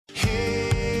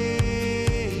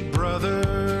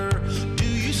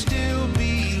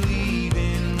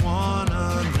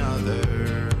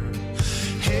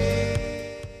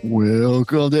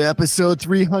Welcome to episode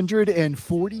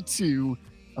 342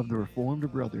 of the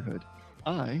Reformed Brotherhood.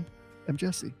 I am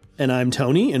Jesse. And I'm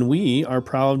Tony, and we are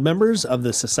proud members of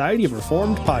the Society of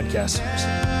Reformed Podcasters.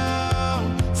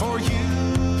 For you,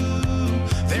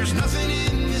 there's nothing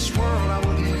in this world I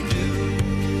wouldn't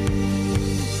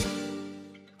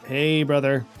do. Hey,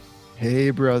 brother.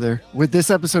 Hey, brother. With this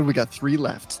episode, we got 3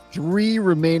 left. 3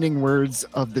 remaining words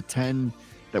of the 10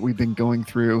 that we've been going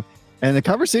through. And the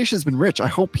conversation has been rich. I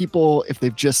hope people, if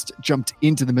they've just jumped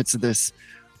into the midst of this,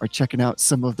 are checking out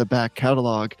some of the back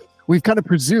catalog. We've kind of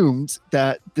presumed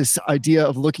that this idea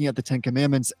of looking at the 10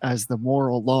 Commandments as the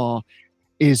moral law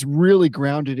is really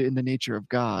grounded in the nature of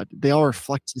God. They all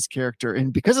reflect his character.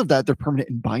 And because of that, they're permanent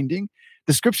and binding.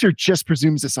 The scripture just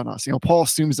presumes this on us. Paul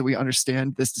assumes that we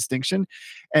understand this distinction.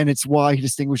 And it's why he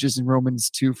distinguishes in Romans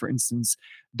 2, for instance,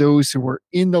 those who were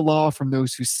in the law from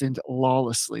those who sinned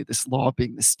lawlessly. This law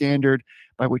being the standard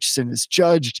by which sin is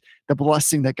judged, the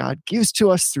blessing that God gives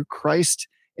to us through Christ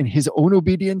in his own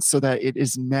obedience so that it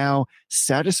is now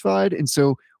satisfied. And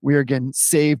so we are again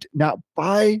saved not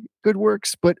by good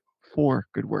works, but for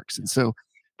good works. And so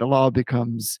the law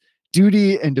becomes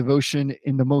duty and devotion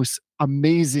in the most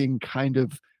amazing kind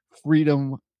of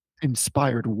freedom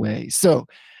inspired way. So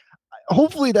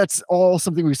hopefully that's all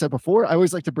something we said before. I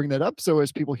always like to bring that up. So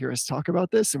as people hear us talk about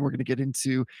this, and we're going to get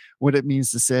into what it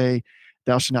means to say,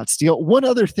 thou shalt not steal. One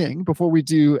other thing before we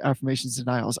do affirmations and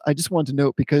denials, I just want to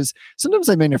note, because sometimes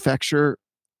I manufacture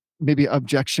maybe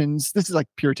objections. This is like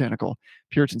Puritan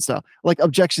style, like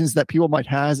objections that people might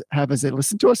have as they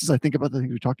listen to us, as I think about the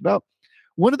things we talked about.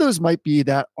 One of those might be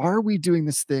that, are we doing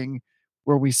this thing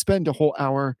where we spend a whole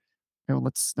hour,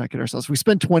 let's not get ourselves, we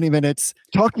spend 20 minutes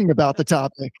talking about the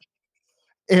topic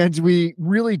and we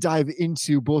really dive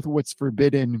into both what's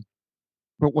forbidden,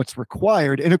 but what's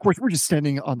required. And of course, we're just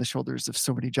standing on the shoulders of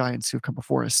so many giants who have come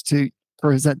before us to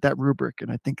present that rubric.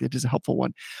 And I think it is a helpful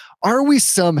one. Are we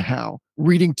somehow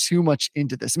reading too much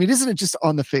into this? I mean, isn't it just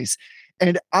on the face?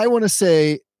 And I want to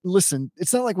say, listen,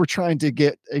 it's not like we're trying to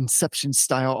get Inception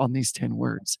style on these 10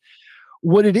 words.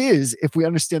 What it is, if we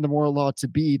understand the moral law to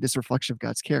be this reflection of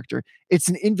God's character, it's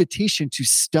an invitation to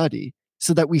study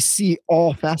so that we see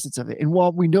all facets of it. And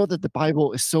while we know that the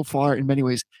Bible is so far in many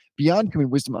ways beyond human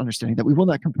wisdom and understanding that we will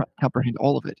not comprehend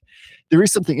all of it, there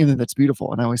is something in it that's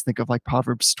beautiful. And I always think of like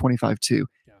Proverbs 25:2.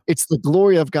 Yeah. It's the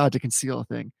glory of God to conceal a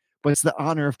thing, but it's the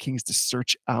honor of kings to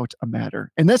search out a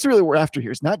matter. And that's really what we're after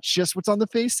here. It's not just what's on the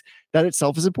face. That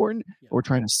itself is important. Yeah. But we're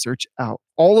trying to search out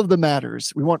all of the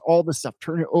matters. We want all the stuff.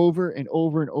 Turn it over and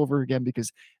over and over again,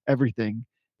 because everything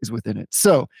is within it.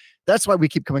 So that's why we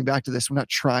keep coming back to this. We're not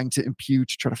trying to impute,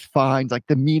 to try to find like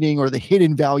the meaning or the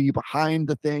hidden value behind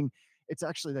the thing. It's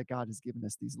actually that God has given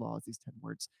us these laws, these 10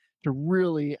 words, to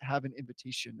really have an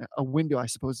invitation, a window, I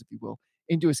suppose, if you will,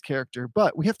 into his character.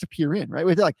 But we have to peer in, right?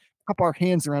 We have to like cup our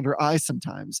hands around our eyes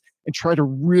sometimes and try to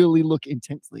really look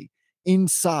intently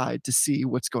inside to see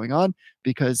what's going on,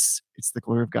 because it's the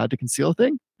glory of God to conceal a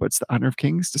thing, but it's the honor of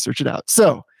kings to search it out.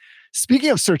 So speaking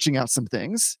of searching out some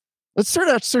things, let's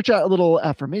search out a little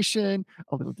affirmation,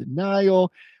 a little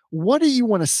denial. What do you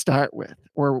want to start with?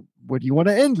 Or what do you want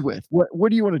to end with? What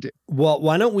do you want to do? Well,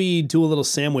 why don't we do a little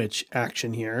sandwich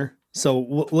action here?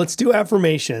 So let's do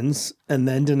affirmations and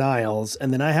then denials.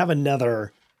 And then I have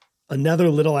another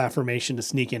little affirmation to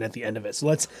sneak in at the end of it.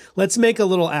 So let's make a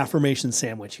little affirmation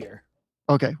sandwich here.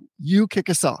 Okay. You kick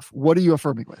us off. What are you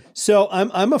affirming with? So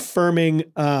I'm affirming,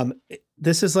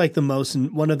 this is like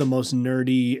one of the most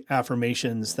nerdy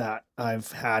affirmations that I've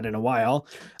had in a while.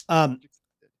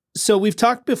 So we've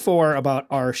talked before about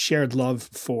our shared love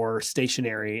for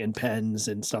stationery and pens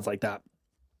and stuff like that.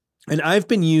 And I've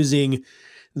been using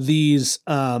these,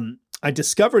 I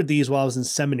discovered these while I was in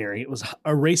seminary. It was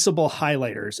erasable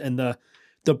highlighters, and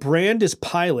the brand is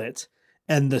Pilot,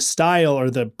 and the style, or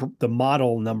the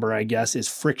model number, I guess, is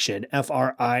Frixion,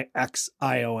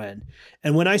 Frixion.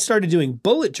 And when I started doing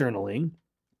bullet journaling,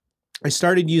 I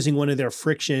started using one of their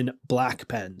Frixion black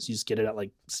pens. You just get it at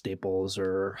like Staples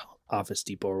or Office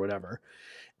Depot or whatever.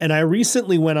 And I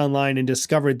recently went online and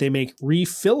discovered they make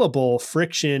refillable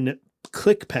Frixion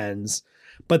click pens,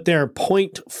 but they're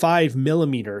 0.5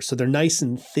 millimeters. So they're nice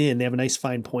and thin. They have a nice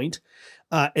fine point.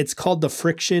 It's called the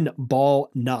Frixion Ball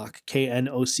Knock,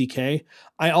 Knock.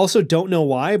 I also don't know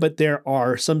why, but there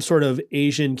are some sort of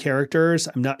Asian characters.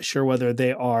 I'm not sure whether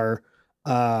they are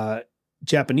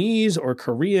Japanese or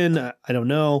Korean. I don't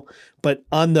know. But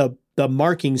on the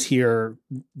markings here,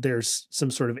 there's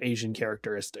some sort of Asian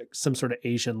characteristic, some sort of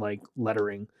Asian like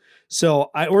lettering.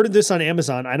 So I ordered this on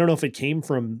Amazon. I don't know if it came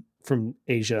from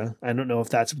Asia. I don't know if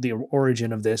that's the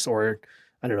origin of this, or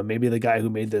I don't know, maybe the guy who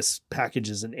made this package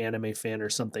is an anime fan or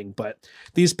something, but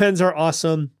these pens are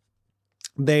awesome.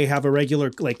 They have a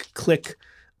regular like click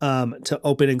to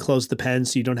open and close the pen,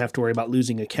 so you don't have to worry about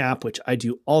losing a cap, which I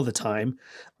do all the time.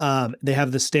 They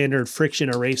have the standard friction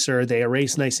eraser. They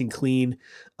erase nice and clean.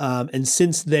 And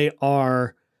since they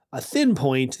are a thin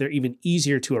point, they're even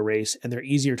easier to erase and they're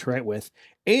easier to write with.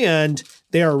 And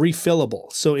they are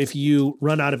refillable. So if you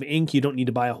run out of ink, you don't need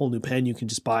to buy a whole new pen. You can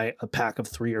just buy a pack of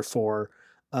 3 or 4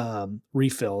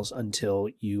 refills until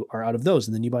you are out of those,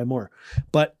 and then you buy more.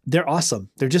 But they're awesome.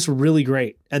 They're just really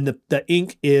great. And the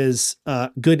ink is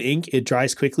good ink. It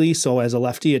dries quickly. So as a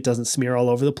lefty, it doesn't smear all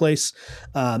over the place.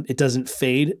 It doesn't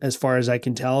fade, as far as I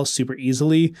can tell, super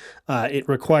easily. It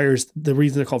requires, the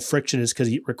reason they're called friction is because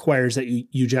it requires that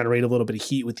you generate a little bit of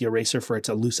heat with the eraser for it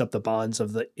to loose up the bonds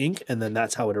of the ink, and then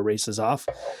that's how it erases off.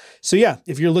 So yeah,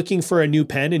 if you're looking for a new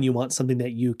pen and you want something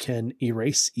that you can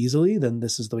erase easily, then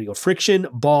this is the way you go. Friction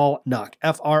Ball Nock.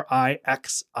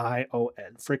 Frixion.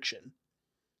 Friction.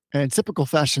 And in typical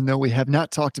fashion, though, we have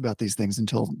not talked about these things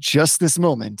until just this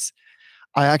moment.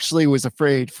 I actually was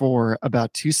afraid for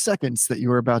about 2 seconds that you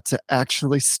were about to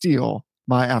actually steal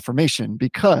my affirmation,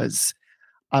 because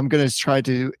I'm going to try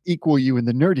to equal you in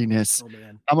the nerdiness. Oh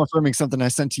man. I'm affirming something I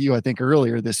sent to you, I think,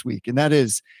 earlier this week, and that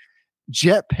is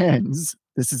Jet Pens.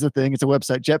 This is a thing. It's a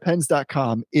website.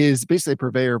 Jetpens.com is basically a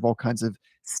purveyor of all kinds of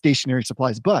stationery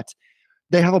supplies, but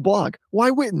they have a blog. Why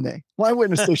wouldn't they? Why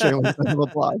wouldn't a stationery website have a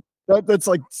blog? That's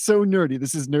like so nerdy.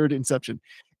 This is nerd inception.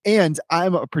 And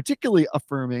I'm particularly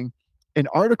affirming an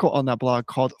article on that blog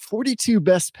called 42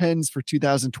 Best Pens for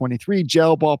 2023,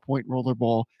 Gel, Ballpoint,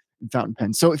 Rollerball, and Fountain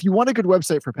Pens. So if you want a good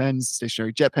website for pens,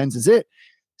 stationery, Jet Pens is it.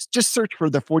 Just search for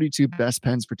the 42 best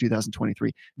pens for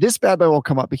 2023. This bad boy will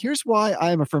come up, but here's why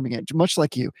I am affirming it. Much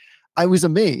like you, I was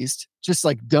amazed, just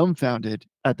like dumbfounded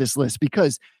at this list,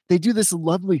 because they do this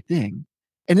lovely thing.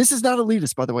 And this is not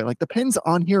elitist, by the way. Like the pens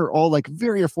on here are all like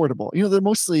very affordable. You know, they're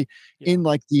mostly in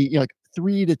like the like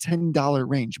 $3 to $10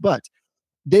 range, but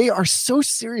they are so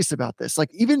serious about this. Like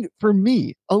even for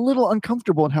me, a little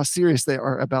uncomfortable in how serious they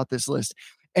are about this list.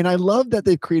 And I love that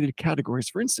they've created categories.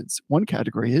 For instance, one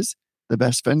category is the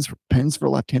best pens for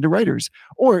left-handed writers,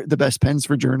 or the best pens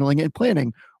for journaling and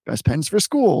planning, best pens for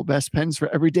school, best pens for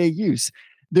everyday use.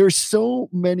 There's so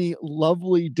many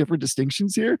lovely different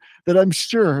distinctions here that I'm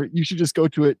sure you should just go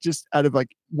to it just out of like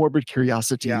morbid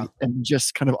curiosity and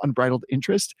just kind of unbridled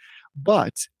interest.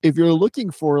 But if you're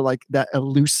looking for like that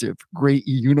elusive great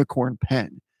unicorn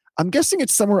pen, I'm guessing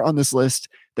it's somewhere on this list.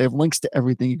 They have links to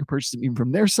everything. You can purchase them even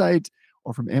from their site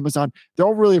or from Amazon. They're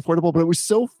all really affordable, but it was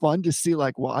so fun to see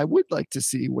like, well, I would like to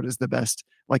see what is the best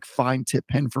like fine tip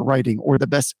pen for writing, or the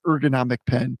best ergonomic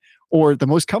pen, or the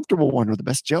most comfortable one, or the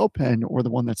best gel pen, or the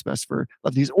one that's best for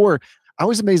lefties. Or I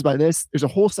was amazed by this. There's a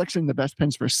whole section, the best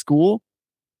pens for school.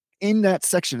 In that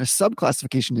section, a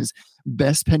subclassification is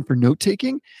best pen for note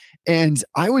taking. And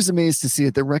I was amazed to see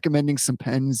that they're recommending some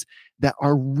pens that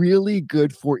are really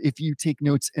good for if you take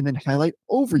notes and then highlight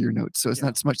over your notes. So it's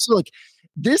not so much. So like,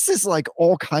 this is like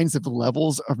all kinds of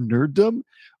levels of nerddom,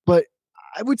 but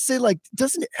I would say like,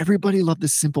 doesn't everybody love the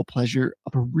simple pleasure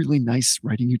of a really nice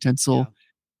writing utensil?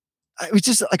 It was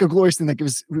just like a glorious thing that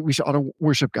we should auto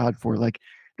worship God for, like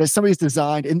that somebody's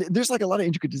designed. And there's like a lot of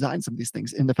intricate design, some of these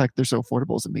things, and the fact they're so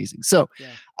affordable is amazing. So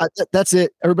that's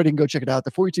it. Everybody can go check it out.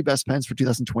 The 42 best pens for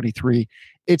 2023.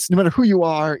 It's no matter who you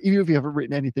are, even if you haven't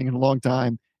written anything in a long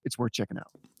time, it's worth checking out.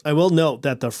 I will note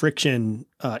that the Friction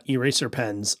eraser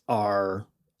pens are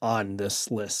on this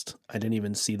list. I didn't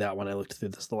even see that when I looked through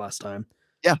this the last time.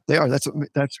 Yeah, they are. That's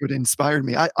what inspired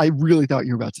me. I really thought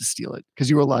you were about to steal it, because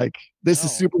you were like, this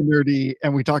is super nerdy,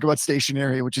 and we talk about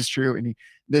stationery, which is true. And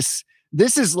this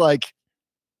is like,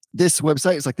 this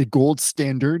website is like the gold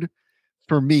standard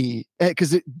for me,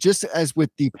 because it just as with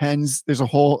the pens, there's a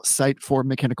whole site for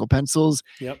mechanical pencils.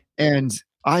 Yep. And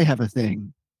I have a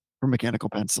thing for mechanical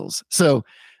pencils. So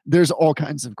there's all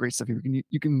kinds of great stuff.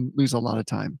 You can lose a lot of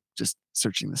time just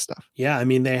searching this stuff. Yeah, I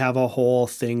mean, they have a whole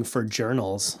thing for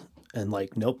journals and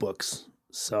like notebooks.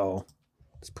 So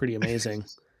it's pretty amazing.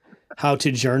 How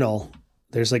to journal.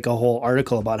 There's like a whole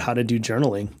article about how to do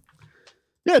journaling.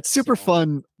 Yeah, it's super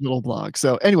fun little blog.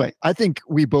 So anyway, I think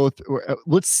we both,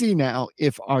 let's see now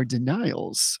if our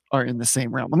denials are in the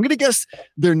same realm. I'm going to guess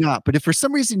they're not, but if for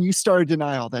some reason you start a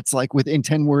denial that's like within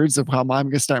 10 words of how I'm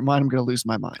going to start mine, I'm going to lose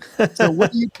my mind. So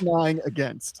what are you denying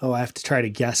against? Oh, I have to try to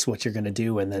guess what you're going to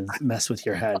do and then mess with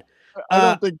your head. I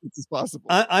don't think this is possible.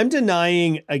 I'm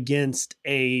denying against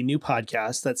a new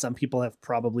podcast that some people have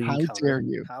probably encountered. How dare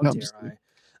you? How dare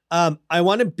I? I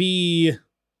want to be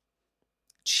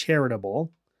charitable.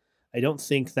 I don't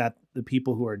think that the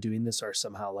people who are doing this are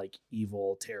somehow like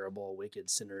evil, terrible, wicked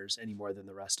sinners any more than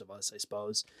the rest of us, I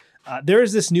suppose. There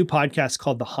is this new podcast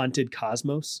called The Haunted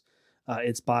Cosmos.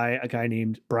 It's by a guy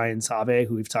named Brian Save,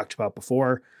 who we've talked about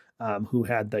before, who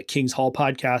had the King's Hall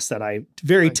podcast that I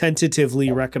very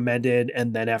tentatively recommended.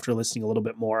 And then after listening a little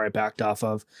bit more, I backed off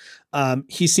of.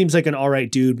 He seems like an all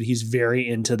right dude, but he's very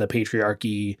into the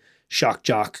patriarchy, shock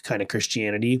jock kind of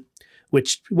Christianity,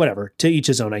 which whatever, to each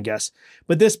his own, I guess.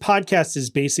 But this podcast is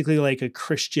basically like a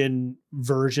Christian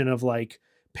version of like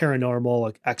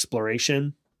paranormal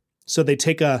exploration. So they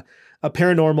take a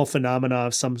paranormal phenomena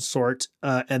of some sort,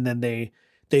 and then they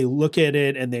look at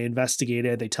it and they investigate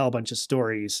it. They tell a bunch of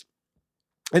stories,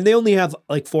 and they only have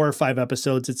like 4 or 5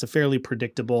 episodes. It's a fairly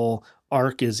predictable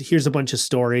arc. Is here's a bunch of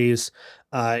stories.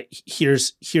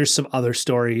 Here's some other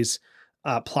stories.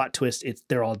 Plot twist.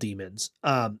 They're all demons.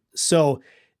 So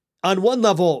on one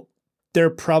level,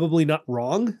 they're probably not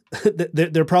wrong.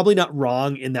 They're probably not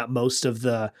wrong in that most of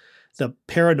the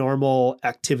paranormal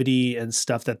activity and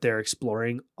stuff that they're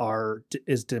exploring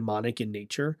is demonic in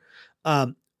nature.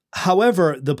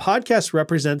 However, the podcast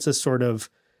represents a sort of,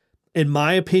 in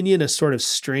my opinion, a sort of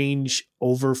strange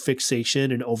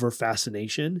over-fixation and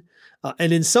over-fascination.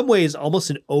 And in some ways, almost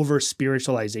an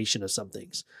over-spiritualization of some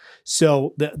things.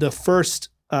 So the first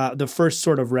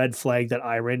sort of red flag that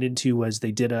I ran into was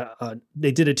they did a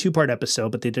 2-part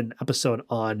episode, but they did an episode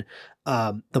on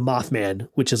the Mothman,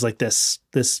 which is like this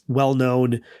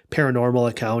well-known paranormal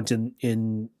account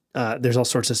in there's all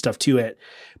sorts of stuff to it.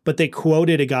 But they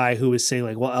quoted a guy who was saying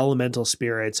like, well, elemental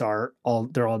spirits they're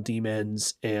all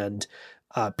demons, and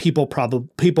people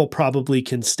probably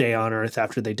can stay on Earth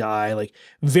after they die. Like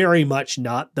very much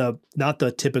not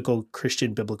the typical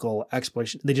Christian biblical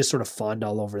explanation. They just sort of fawned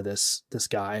all over this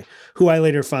guy, who I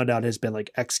later found out has been like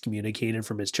excommunicated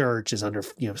from his church, is under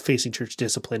facing church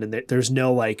discipline, and there's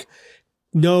no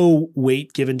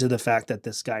weight given to the fact that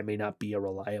this guy may not be a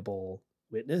reliable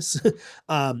witness.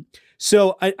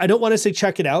 So I don't want to say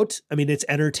check it out. I mean, it's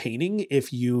entertaining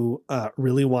if you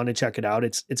really want to check it out.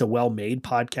 It's a well-made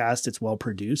podcast. It's well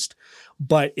produced,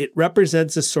 but it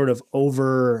represents a sort of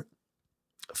over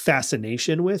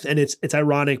fascination with, and it's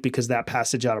ironic because that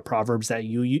passage out of Proverbs that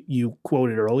you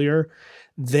quoted earlier,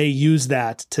 they use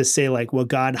that to say like, well,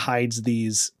 God hides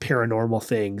these paranormal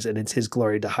things and it's his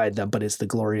glory to hide them, but it's the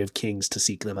glory of kings to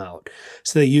seek them out.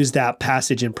 So they use that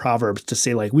passage in Proverbs to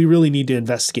say like, we really need to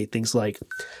investigate things like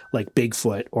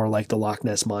Bigfoot or like the Loch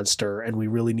Ness monster. And we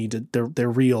really need to,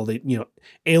 they're real.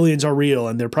 Aliens are real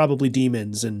and they're probably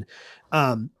demons. And,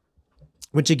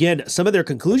 which again, some of their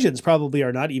conclusions probably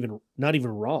are not even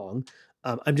wrong.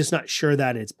 I'm just not sure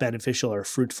that it's beneficial or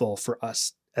fruitful for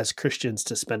us as Christians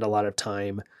to spend a lot of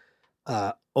time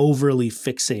overly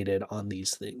fixated on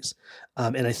these things.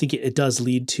 And I think it does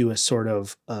lead to a sort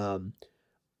of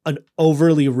an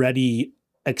overly ready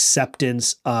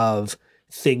acceptance of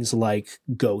things like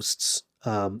ghosts,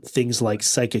 things like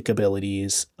psychic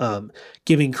abilities,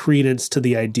 giving credence to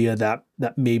the idea that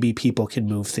maybe people can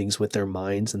move things with their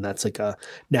minds. And that's like a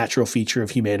natural feature of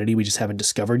humanity we just haven't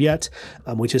discovered yet,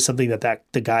 which is something that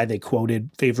the guy they quoted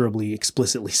favorably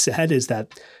explicitly said, is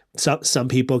that some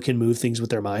people can move things with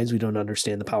their minds. We don't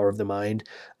understand the power of the mind,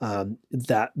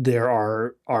 that there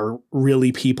are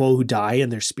really people who die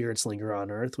and their spirits linger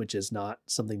on earth, which is not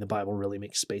something the Bible really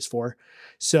makes space for.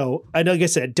 So like I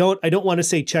said, I don't want to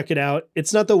say check it out.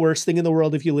 It's not the worst thing in the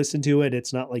world if you listen to it.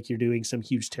 It's not like you're doing some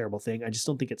huge, terrible thing. I just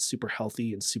don't think it's super healthy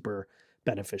and super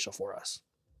beneficial for us.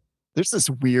 There's this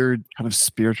weird kind of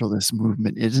spiritualist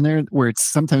movement, isn't there, where it's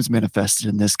sometimes manifested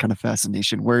in this kind of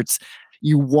fascination, where it's,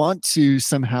 you want to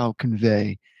somehow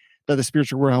convey that the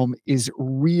spiritual realm is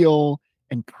real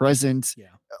and present,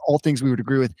 all things we would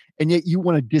agree with, and yet you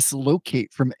want to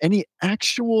dislocate from any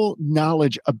actual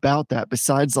knowledge about that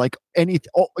besides like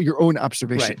your own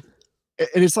observation. Right.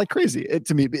 And it's like crazy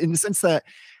to me, in the sense that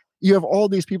you have all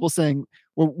these people saying,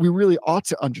 well, we really ought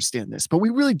to understand this, but we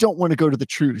really don't want to go to the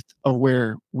truth of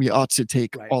where we ought to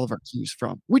take all of our cues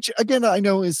from, which again, I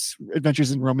know is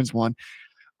Adventures in Romans 1.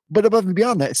 But above and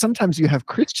beyond that, sometimes you have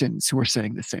Christians who are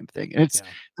saying the same thing. And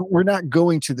we're not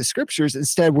going to the scriptures.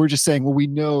 Instead, we're just saying, well, we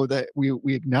know that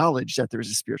we acknowledge that there is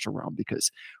a spiritual realm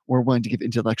because we're willing to give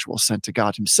intellectual assent to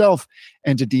God himself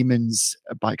and to demons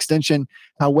by extension.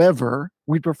 However,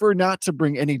 we prefer not to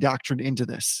bring any doctrine into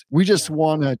this. We just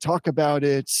want to talk about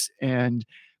it and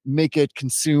make it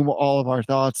consume all of our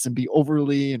thoughts and be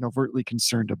overly and overtly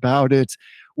concerned about it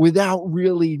without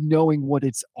really knowing what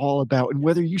it's all about and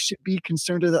whether you should be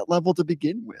concerned at that level to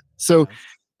begin with. So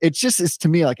it's to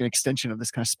me like an extension of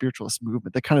this kind of spiritualist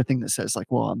movement, the kind of thing that says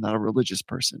like, well, I'm not a religious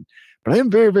person, but I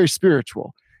am very, very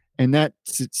spiritual. And that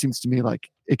seems to me like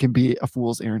it can be a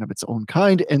fool's errand of its own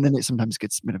kind, and then it sometimes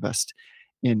gets manifest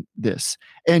in this.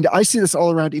 And I see this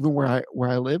all around, even where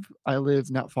I live. I live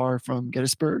not far from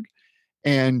Gettysburg,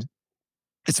 and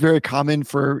it's very common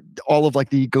for all of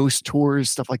like the ghost tours,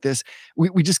 stuff like this.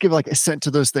 We just give like assent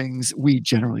to those things. We,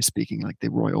 generally speaking, like the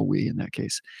royal we in that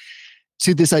case,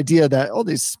 to this idea that all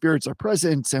these spirits are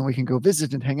present and we can go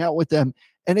visit and hang out with them.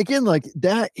 And again, like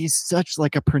that is such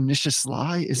like a pernicious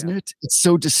lie, isn't it? It's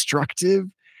so destructive.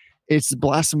 It's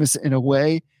blasphemous in a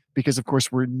way, because of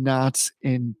course we're not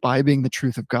imbibing the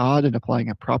truth of God and applying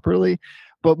it properly.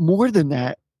 But more than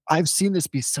that, I've seen this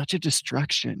be such a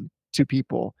distraction to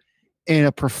people in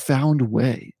a profound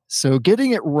way. So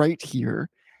getting it right here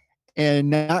and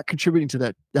not contributing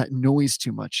to that noise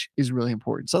too much is really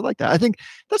important. So I like that. I think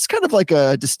that's kind of like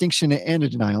a distinction and a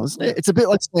denial, isn't it? It's a bit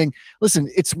like saying, listen,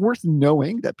 it's worth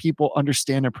knowing that people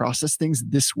understand and process things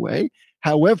this way.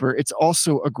 However, it's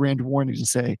also a grand warning to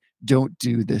say, don't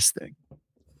do this thing.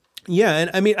 Yeah. And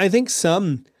I mean, I think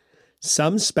some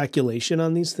speculation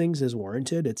on these things is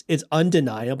warranted. It's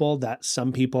undeniable that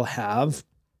some people have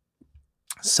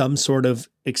some sort of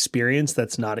experience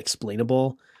that's not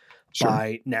explainable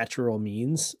by natural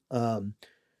means.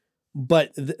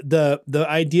 But the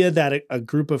idea that a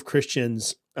group of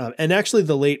Christians, and actually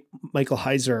the late Michael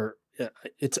Heiser,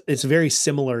 it's very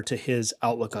similar to his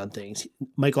outlook on things.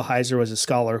 Michael Heiser was a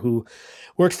scholar who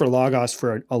worked for Logos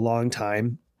for a long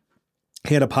time.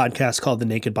 He had a podcast called The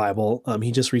Naked Bible.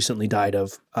 He just recently died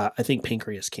of, I think,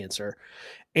 pancreas cancer.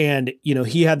 And,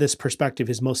 he had this perspective.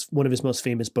 One of his most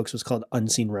famous books was called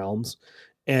Unseen Realms.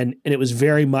 And it was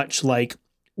very much like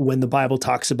when the Bible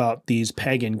talks about these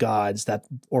pagan gods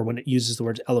or when it uses the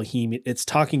word Elohim, it's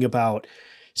talking about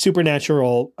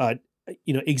supernatural,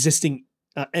 existing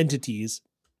entities.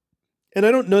 And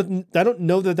I don't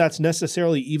know that that's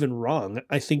necessarily even wrong.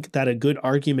 I think that a good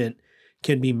argument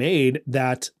can be made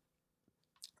that,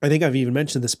 I think I've even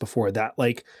mentioned this before, that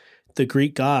like the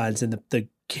Greek gods and the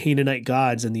Canaanite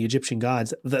gods and the Egyptian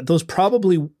gods, that those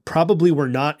probably were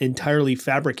not entirely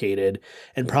fabricated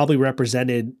and probably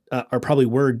represented or probably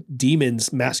were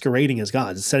demons masquerading as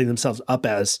gods, setting themselves up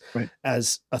as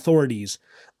authorities.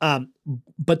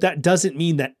 But that doesn't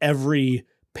mean that every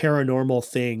paranormal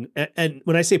thing, and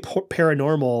when I say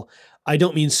paranormal, I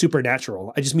don't mean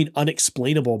supernatural. I just mean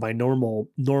unexplainable by normal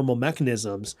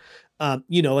mechanisms.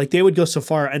 Like they would go so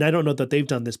far, and I don't know that they've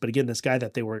done this, but again, this guy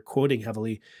that they were quoting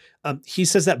heavily, he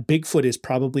says that Bigfoot is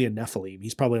probably a Nephilim.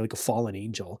 He's probably like a fallen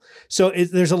angel. So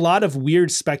there's a lot of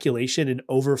weird speculation and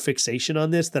over fixation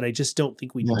on this that I just don't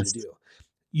think we need to do.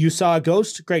 You saw a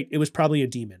ghost? Great. It was probably a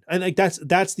demon. And like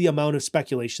that's the amount of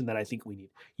speculation that I think we need.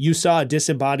 You saw a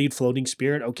disembodied floating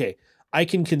spirit? Okay. I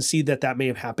can concede that may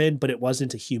have happened, but it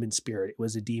wasn't a human spirit. It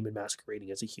was a demon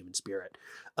masquerading as a human spirit.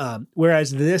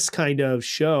 Whereas this kind of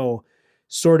show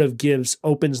sort of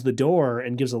opens the door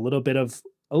and gives a little bit of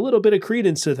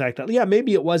credence to the fact that, yeah,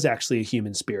 maybe it was actually a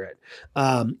human spirit,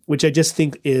 which I just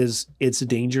think it's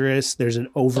dangerous. There's an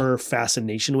over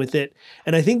fascination with it.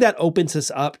 And I think that opens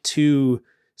us up to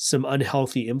some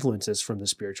unhealthy influences from the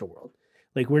spiritual world.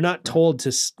 Like we're not told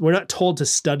to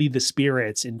study the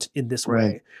spirits in this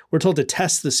way. We're told to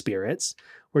test the spirits.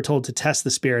 We're told to test the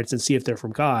spirits and see if they're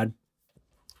from God.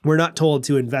 We're not told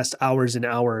to invest hours and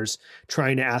hours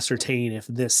trying to ascertain if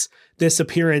this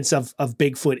appearance of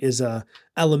Bigfoot is a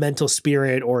elemental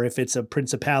spirit or if it's a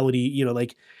principality.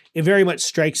 Like it very much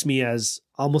strikes me as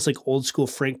almost like old school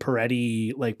Frank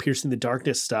Peretti, like Piercing the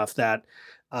Darkness stuff that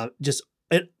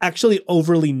it actually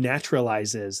overly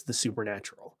naturalizes the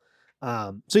supernatural.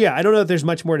 So yeah, I don't know if there's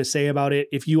much more to say about it.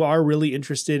 If you are really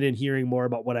interested in hearing more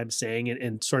about what I'm saying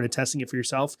and sort of testing it for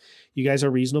yourself, you guys are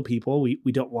reasonable people. We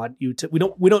don't want you to,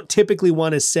 we don't typically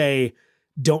want to say,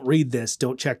 don't read this,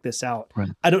 don't check this out. Right.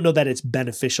 I don't know that it's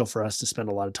beneficial for us to spend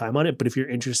a lot of time on it, but if you're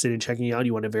interested in checking it out,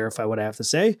 you want to verify what I have to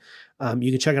say,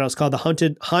 you can check it out. It's called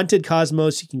the Haunted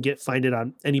Cosmos. You can find it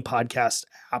on any podcast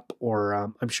app,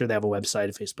 or I'm sure they have a website,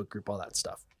 a Facebook group, all that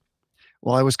stuff.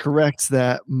 Well, I was correct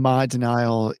that my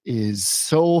denial is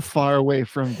so far away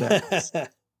from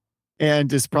that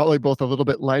and is probably both a little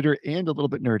bit lighter and a little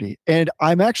bit nerdy. And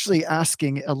I'm actually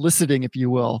eliciting, if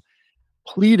you will,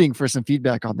 pleading for some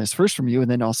feedback on this, first from you, and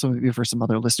then also maybe for some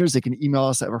other listeners. They can email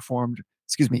us at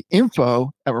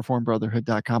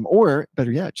info@reformedbrotherhood.com, or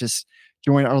better yet, just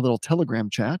join our little Telegram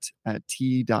chat at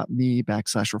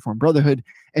t.me/reformedbrotherhood.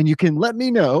 And you can let me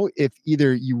know if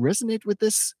either you resonate with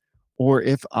this or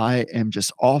if I am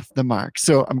just off the mark.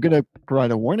 So I'm going to provide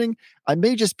a warning. I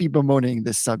may just be bemoaning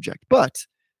this subject, but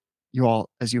you all,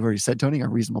 as you've already said, Tony, are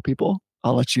reasonable people.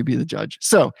 I'll let you be the judge.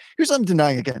 So here's what I'm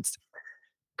denying against.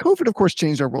 COVID, of course,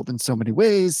 changed our world in so many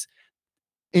ways.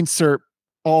 Insert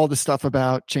all the stuff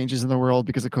about changes in the world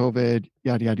because of COVID,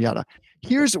 yada, yada, yada.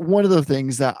 Here's one of the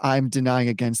things that I'm denying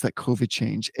against that COVID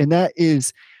change. And that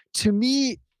is, to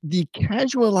me, the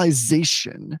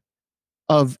casualization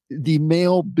of the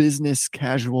male business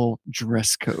casual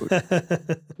dress code.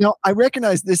 Now, I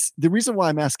recognize this. The reason why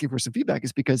I'm asking for some feedback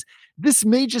is because this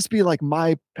may just be like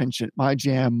my penchant, my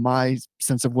jam, my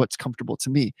sense of what's comfortable to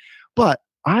me. But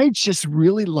I just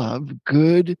really love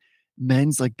good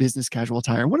men's like business casual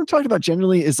attire. And what I'm talking about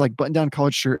generally is like button down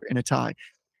collared shirt and a tie.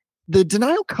 The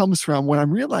denial comes from what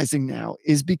I'm realizing now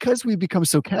is because we've become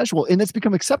so casual and it's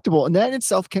become acceptable. And that in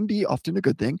itself can be often a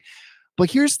good thing.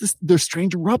 But here's the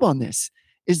strange rub on this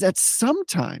is that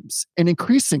sometimes and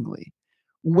increasingly,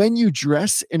 when you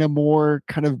dress in a more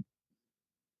kind of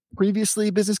previously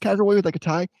business casual way with like a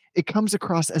tie, it comes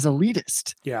across as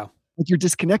elitist. Yeah. Like you're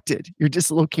disconnected, you're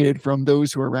dislocated from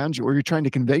those who are around you, or you're trying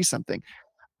to convey something.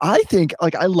 I think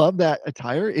like I love that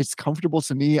attire. It's comfortable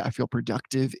to me. I feel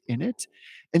productive in it.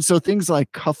 And so things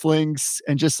like cufflinks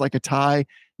and just like a tie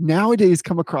nowadays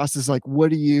come across as like,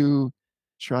 what are you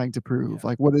trying to prove? Yeah.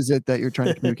 Like, what is it that you're trying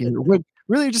to communicate? When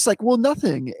really you're just like, well,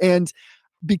 nothing. And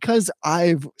because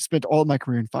I've spent all of my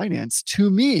career in finance, to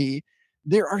me,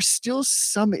 there are still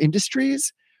some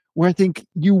industries where I think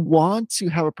you want to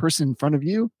have a person in front of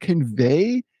you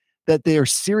convey that they are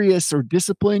serious or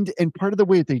disciplined. And part of the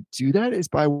way that they do that is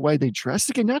by the way they dress.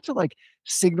 Again, not to like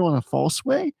signal in a false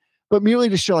way, but merely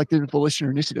to show like their volition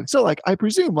or initiative. So like I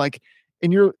presume like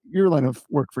in your line of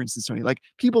work, for instance, Tony, like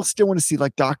people still want to see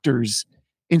like doctors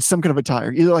in some kind of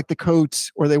attire, either like the coat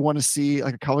or they want to see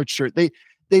like a collared shirt.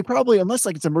 They probably, unless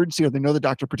like it's emergency or they know the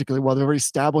doctor particularly well, they've already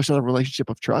established a relationship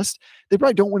of trust. They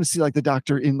probably don't want to see like the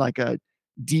doctor in like a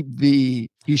deep V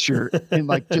t-shirt and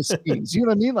like just jeans. You know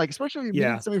what I mean? Like, especially if you're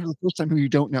meeting somebody for the first time who you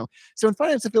don't know. So in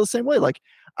finance, I feel the same way. Like,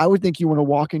 I would think you want to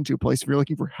walk into a place if you're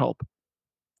looking for help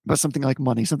about something like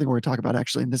money, something we're going to talk about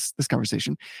actually in this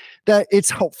conversation, that it's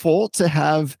helpful to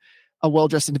have a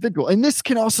well-dressed individual. And this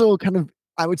can also kind of,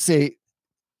 I would say,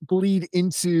 bleed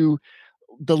into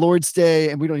the Lord's Day,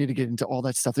 and we don't need to get into all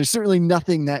that stuff. There's certainly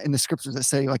nothing that in the scriptures that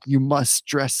say like you must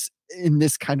dress in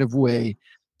this kind of way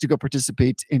to go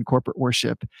participate in corporate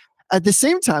worship. At the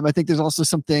same time, I think there's also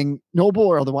something noble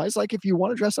or otherwise, like if you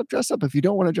want to dress up, dress up. If you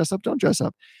don't want to dress up, don't dress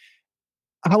up.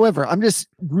 However, I'm just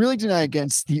really denying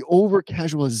against the over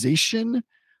casualization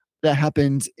that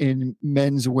happened in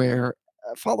men's wear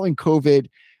following COVID,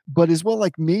 but as well,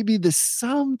 like maybe the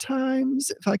sometimes,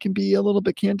 if I can be a little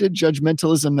bit candid,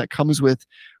 judgmentalism that comes with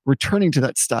returning to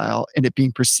that style and it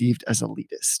being perceived as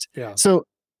elitist. Yeah. So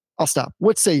I'll stop.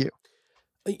 What say you?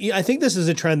 Yeah, I think this is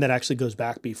a trend that actually goes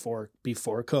back before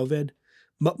COVID.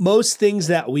 Most things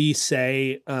that we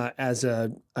say as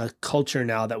a culture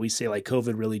now that we say like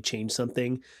COVID really changed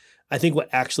something, I think what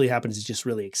actually happens is just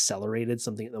really accelerated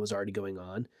something that was already going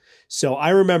on. So I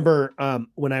remember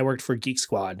when I worked for Geek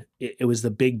Squad, it was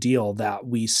the big deal that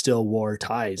we still wore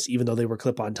ties, even though they were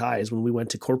clip-on ties. When we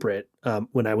went to corporate,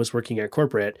 when I was working at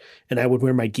corporate and I would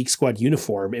wear my Geek Squad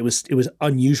uniform, it was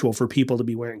unusual for people to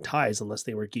be wearing ties unless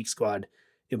they were Geek Squad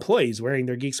employees wearing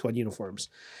their Geek Squad uniforms.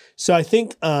 So I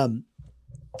think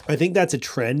that's a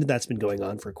trend that's been going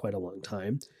on for quite a long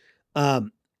time.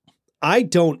 I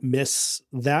don't miss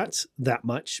that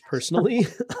much personally.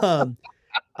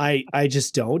 I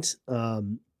just don't.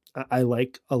 I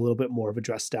like a little bit more of a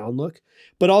dressed down look,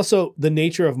 but also the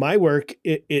nature of my work,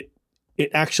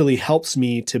 it actually helps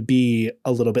me to be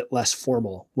a little bit less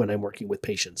formal when I'm working with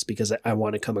patients because I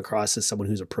want to come across as someone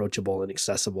who's approachable and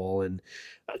accessible and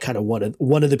kind of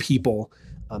one of the people.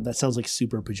 That sounds like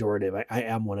super pejorative. I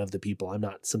am one of the people. I'm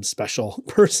not some special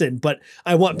person, but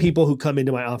I want people who come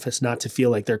into my office not to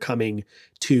feel like they're coming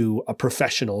to a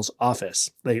professional's office.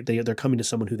 They're coming to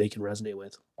someone who they can resonate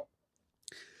with.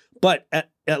 But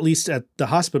at least at the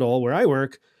hospital where I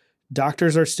work,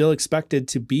 doctors are still expected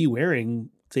to be wearing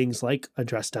things like a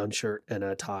dress down shirt and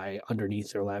a tie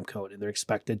underneath their lab coat. And they're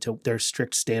expected to, there's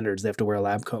strict standards. They have to wear a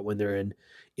lab coat when they're in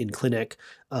clinic.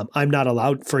 I'm not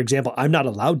allowed, for example, I'm not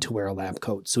allowed to wear a lab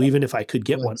coat. So even if I could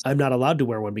get one, I'm not allowed to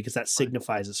wear one because that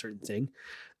signifies a certain thing.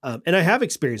 And I have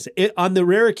experienced it on the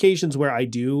rare occasions where I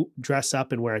do dress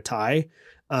up and wear a tie.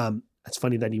 It's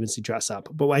funny that I even see dress up,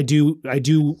 but I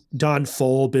do don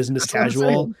full business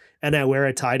casual and I wear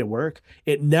a tie to work.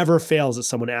 It never fails that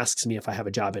someone asks me if I have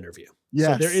a job interview.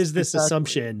 Yes, so there is this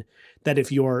assumption that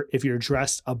if you're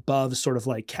dressed above sort of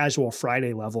like casual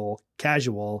Friday level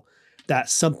casual, that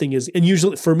something is, and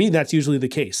usually for me, that's usually the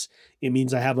case. It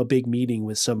means I have a big meeting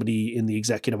with somebody in the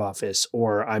executive office,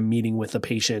 or I'm meeting with a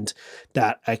patient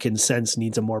that I can sense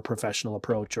needs a more professional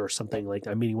approach, or something like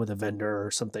I'm meeting with a vendor or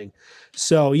something.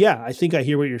 So yeah, I think I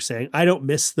hear what you're saying. I don't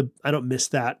miss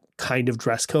that kind of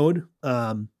dress code.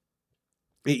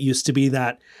 It used to be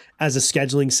that as a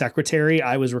scheduling secretary,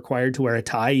 I was required to wear a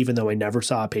tie, even though I never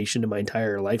saw a patient in my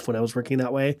entire life when I was working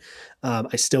that way.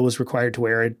 I still was required to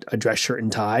wear a dress shirt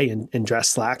and tie and dress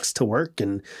slacks to work.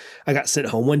 And I got sent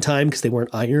home one time because they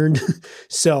weren't ironed.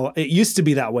 So it used to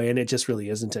be that way, and it just really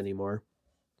isn't anymore.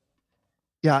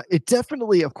 Yeah, it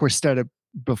definitely, of course, started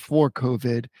before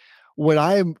COVID. What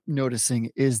I'm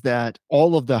noticing is that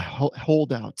all of the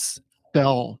holdouts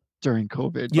fell during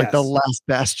COVID, like the Yes. last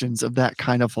bastions of that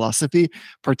kind of philosophy,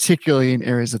 particularly in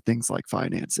areas of things like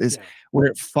finance, is Yeah. where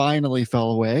it finally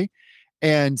fell away.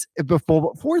 And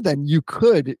before then, you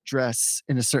could dress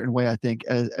in a certain way, I think,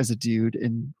 as a dude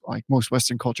in like most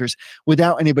Western cultures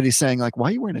without anybody saying, like, why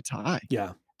are you wearing a tie?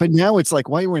 Yeah. But now it's like,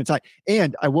 why are you wearing a tie?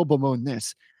 And I will bemoan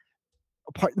this.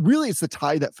 Really, it's the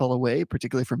tie that fell away,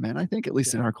 particularly for men, I think, at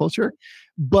least in Yeah. our culture.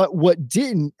 But what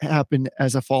didn't happen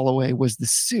as a fall away was the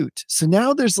suit. So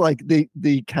now there's like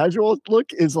the casual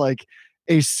look is like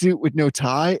a suit with no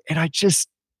tie. And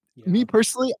me Yeah.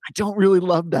 personally, I don't really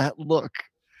love that look.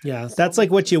 Yeah. That's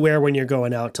like what you wear when you're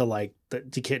going out to like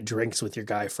to get drinks with your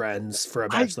guy friends for a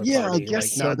bachelor I party. guess Like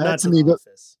so. not That to to me, the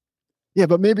office. yeah,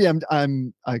 but maybe I'm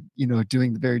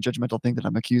doing the very judgmental thing that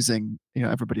I'm accusing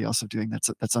everybody else of doing.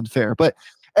 That's unfair. But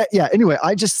yeah, anyway,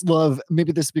 I just love,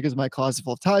 maybe this is because my closet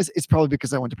full of ties. It's probably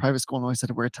because I went to private school and always had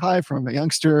to wear a tie from a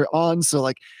youngster on. So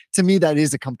like to me, that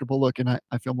is a comfortable look, and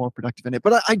I feel more productive in it.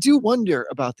 But I do wonder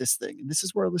about this thing, and this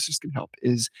is where our listeners can help.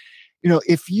 Is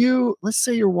if let's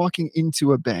say you're walking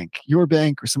into a bank, your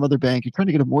bank or some other bank, you're trying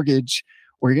to get a mortgage,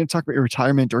 or you're going to talk about your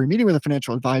retirement, or you're meeting with a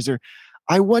financial advisor.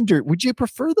 I wonder, would you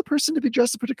prefer the person to be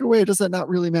dressed a particular way, or does that not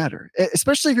really matter?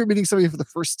 Especially if you're meeting somebody for the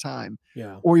first time,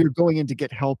 Yeah. or you're going in to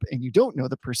get help and you don't know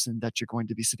the person that you're going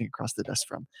to be sitting across the desk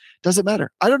from. Does it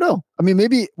matter? I don't know. I mean,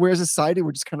 maybe we're as a society,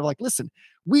 we're just kind of like, listen,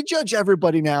 we judge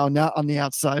everybody now, not on the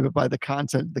outside, but by the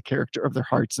content, the character of their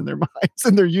hearts and their minds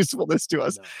and their usefulness to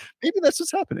us. No. Maybe that's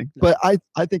what's happening. No. But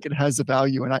I think it has a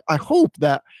value. And I hope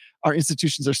that our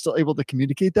institutions are still able to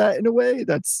communicate that in a way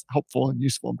that's helpful and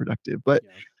useful and productive. But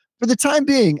Yeah. for the time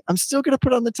being, I'm still going to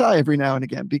put on the tie every now and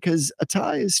again, because a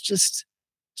tie is it's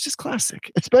just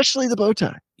classic, especially the bow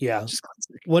tie. Yeah. Just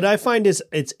classic. What I find is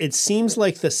it seems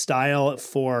like the style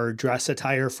for dress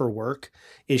attire for work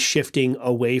is shifting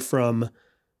away from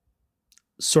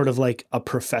sort of like a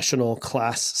professional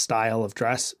class style of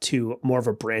dress to more of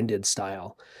a branded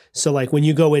style. So like when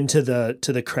you go into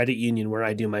the credit union where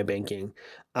I do my banking,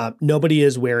 nobody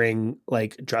is wearing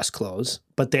like dress clothes,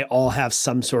 but they all have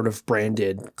some sort of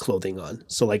branded clothing on.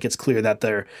 So like it's clear that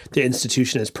the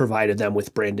institution has provided them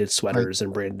with branded sweaters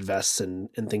and branded vests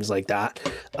and things like that.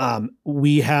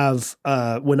 We have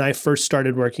when I first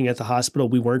started working at the hospital,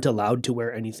 we weren't allowed to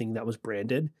wear anything that was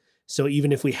branded. So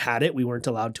even if we had it, we weren't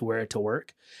allowed to wear it to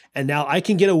work. And now I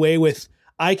can get away with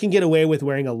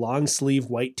wearing a long sleeve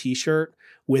white t-shirt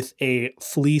with a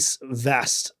fleece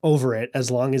vest over it,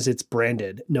 as long as it's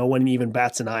branded. No one even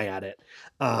bats an eye at it.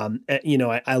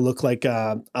 I look like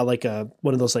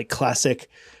one of those like classic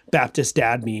Baptist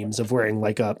dad memes of wearing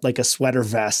like a sweater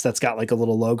vest that's got like a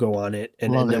little logo on it,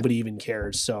 and nobody even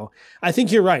cares. So I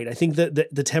think you're right. I think that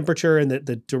the temperature and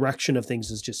the direction of things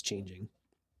is just changing.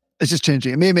 It's just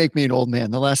changing. It may make me an old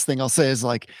man. The last thing I'll say is,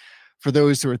 like, for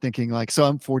those who are thinking like, so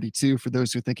I'm 42, for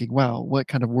those who are thinking, wow, what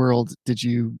kind of world did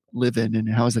you live in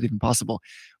and how is that even possible?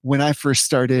 When I first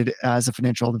started as a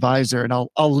financial advisor, and I'll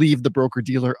leave the broker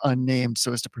dealer unnamed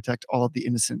so as to protect all of the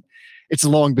innocent. It's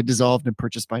long been dissolved and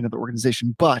purchased by another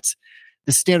organization, but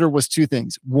the standard was two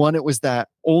things. One, it was that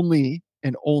only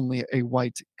a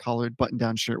white collared button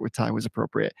down shirt with tie was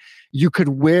appropriate. You could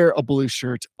wear a blue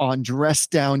shirt on dress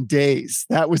down days.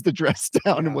 That was the dress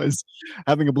down, was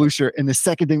having a blue shirt. And the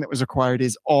second thing that was required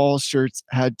is all shirts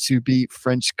had to be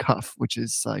French cuff, which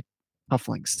is like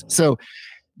cufflinks. So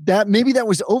that maybe that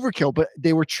was overkill, but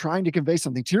they were trying to convey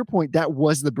something. To your point, that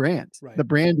was the brand. Right. The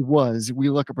brand was, we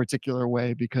look a particular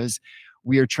way because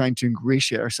we are trying to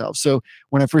ingratiate ourselves. So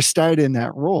when I first started in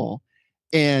that role,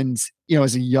 and,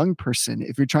 as a young person,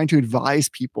 if you're trying to advise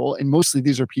people, and mostly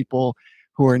these are people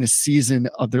who are in a season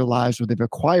of their lives where they've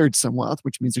acquired some wealth,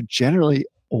 which means they're generally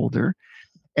older,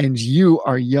 and you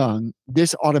are young,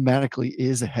 this automatically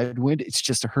is a headwind. It's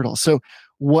just a hurdle. So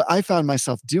what I found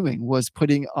myself doing was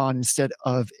putting on, instead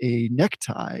of a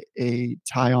necktie, a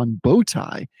tie-on bow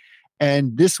tie.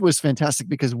 And this was fantastic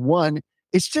because, one,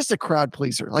 it's just a crowd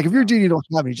pleaser. Like if you're a dude you don't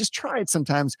have any, just try it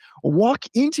sometimes. Walk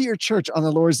into your church on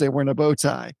the Lord's Day wearing a bow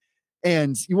tie,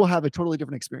 and you will have a totally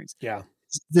different experience. Yeah.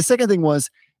 The second thing was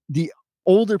the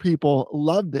older people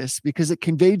loved this because it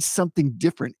conveyed something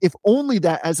different. If only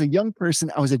that as a young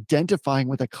person, I was identifying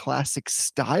with a classic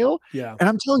style. Yeah. And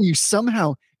I'm telling you,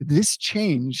 somehow this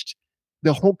changed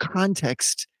the whole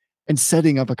context and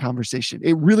setting of a conversation.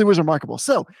 It really was remarkable.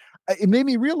 So it made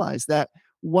me realize that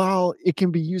while it can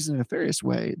be used in a nefarious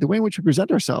way, the way in which we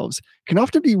present ourselves can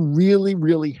often be really,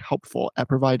 really helpful at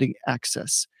providing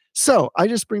access. So I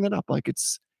just bring that up like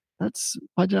that's,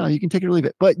 I don't know, you can take it or leave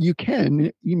it, but you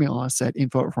can email us at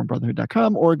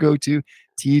info@reformedbrotherhood.com or go to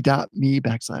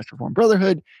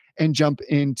t.me/reformedbrotherhood and jump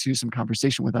into some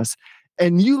conversation with us.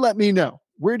 And you let me know,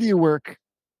 where do you work?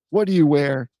 What do you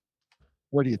wear?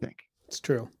 What do you think? It's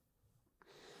true.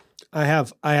 I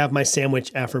have my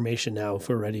sandwich affirmation now if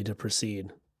we're ready to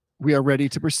proceed. We are ready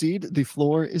to proceed. The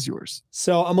floor is yours.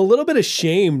 So I'm a little bit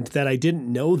ashamed that I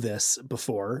didn't know this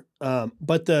before.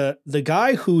 But the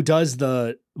guy who does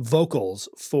the vocals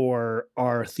for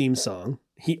our theme song,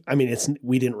 we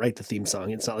didn't write the theme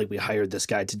song. It's not like we hired this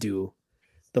guy to do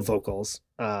the vocals.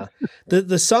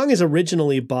 The song is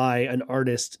originally by an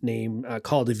artist named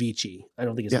called Avicii. I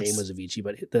don't think his name was Avicii,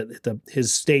 but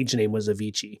his stage name was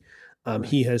Avicii.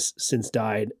 He has since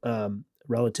died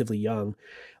relatively young.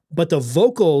 But the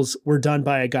vocals were done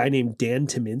by a guy named Dan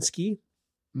Tyminski.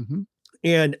 Mm-hmm.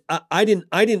 And I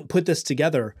didn't put this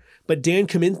together, but Dan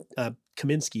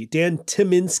Tyminski,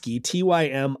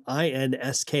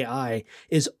 Tyminski,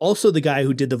 is also the guy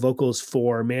who did the vocals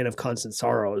for Man of Constant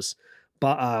Sorrows,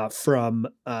 from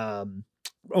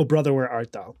Oh Brother, Where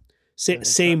Art Thou?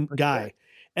 Same guy.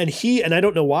 And I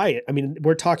don't know why. I mean,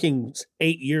 we're talking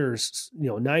 8 years,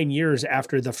 9 years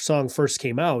after the song first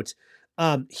came out.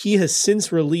 He has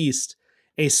since released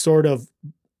a sort of,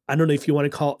 I don't know if you want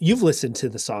to call, you've listened to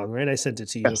the song, right? I sent it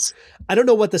to you. Yes. I don't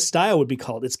know what the style would be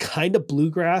called. It's kind of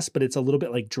bluegrass, but it's a little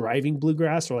bit like driving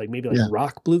bluegrass or like maybe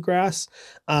rock bluegrass.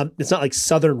 It's not like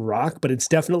Southern rock, but it's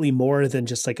definitely more than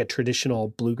just like a traditional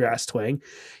bluegrass twang.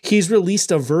 He's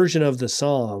released a version of the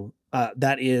song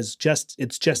that is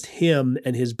it's just him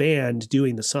and his band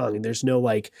doing the song, and there's no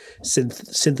like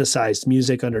synthesized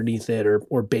music underneath it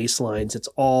or bass lines.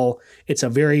 It's a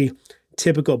very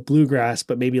typical bluegrass,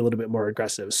 but maybe a little bit more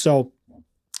aggressive. So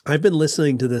I've been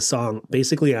listening to this song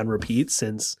basically on repeat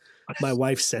since my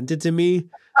wife sent it to me.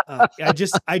 I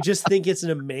just think it's an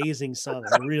amazing song.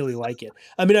 I really like it.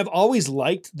 I mean, I've always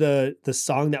liked the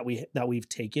song that we've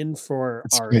taken for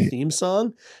our theme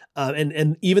song.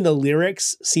 And even the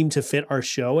lyrics seem to fit our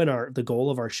show and the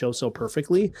goal of our show so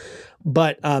perfectly.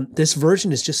 But this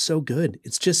version is just so good.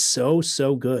 It's just so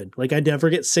good. Like I never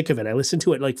get sick of it. I listened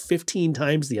to it like 15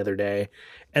 times the other day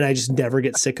and I just never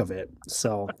get sick of it.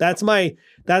 So that's my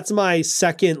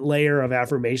second layer of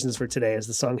affirmations for today, is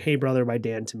the song Hey Brother by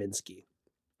Dan Tyminski.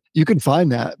 You can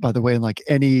find that, by the way, in like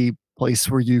any place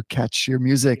where you catch your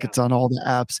music. Yeah. It's on all the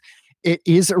apps. It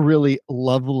is a really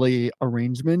lovely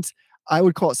arrangement. I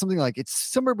would call it something like,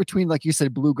 it's somewhere between, like you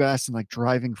said, bluegrass and like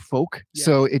driving folk. Yeah.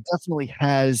 So it definitely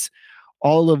has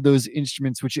all of those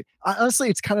instruments, which honestly,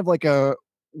 it's kind of like a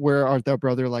Where Art Thou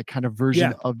Brother, like kind of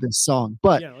version of this song.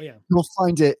 But you'll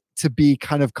find it to be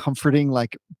kind of comforting,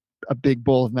 like a big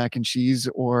bowl of mac and cheese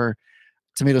or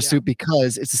tomato soup,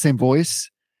 because it's the same voice.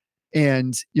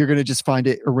 And you're going to just find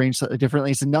it arranged slightly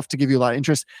differently. It's enough to give you a lot of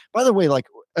interest. By the way, like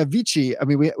Avicii, I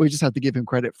mean, we just have to give him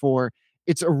credit for,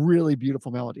 it's a really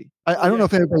beautiful melody. I don't know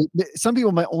if anybody, some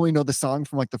people might only know the song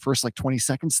from like the first like 20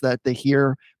 seconds that they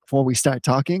hear before we start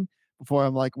talking, before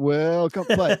I'm like, welcome.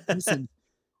 But listen,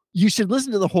 you should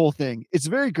listen to the whole thing. It's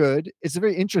very good. It's a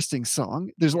very interesting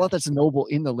song. There's a lot that's noble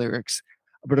in the lyrics.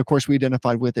 But of course, we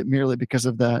identified with it merely because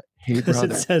of that Hey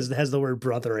Brother. It has the word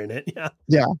brother in it. Yeah.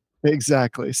 Yeah.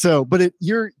 Exactly. So, but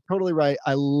you're totally right.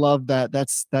 I love that.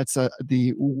 That's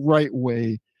the right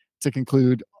way to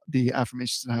conclude the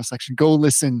affirmations in the house section. Go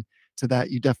listen to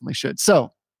that. You definitely should.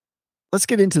 So let's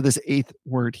get into this 8th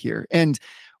word here. And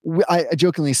I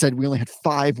jokingly said we only had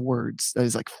 5 words. That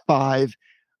is like 5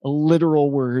 literal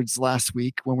words last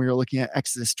week when we were looking at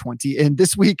Exodus 20. And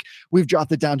this week we've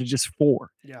dropped it down to just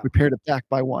 4. Yeah. We pared it back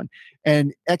by 1.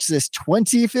 And Exodus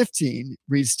 20:15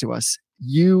 reads to us,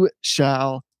 you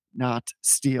shall not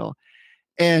steal.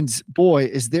 And boy,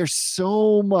 is there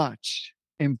so much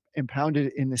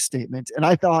impounded in this statement. And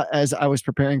I thought, as I was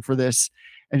preparing for this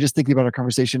and just thinking about our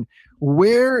conversation,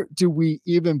 where do we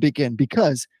even begin?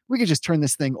 Because we could just turn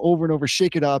this thing over and over,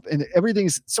 shake it up, and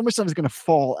so much stuff is going to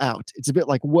fall out. It's a bit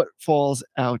like what falls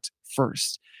out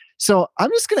first. So I'm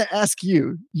just going to ask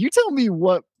you tell me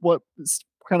what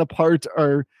kind of part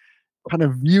are kind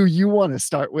of view you want to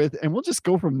start with, and we'll just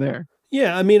go from there.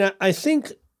 Yeah, I mean, I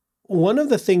think one of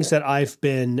the things that I've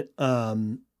been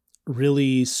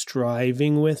really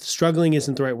struggling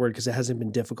isn't the right word because it hasn't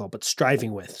been difficult, but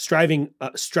striving with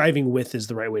is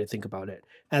the right way to think about it.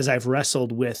 As I've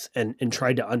wrestled with and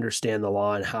tried to understand the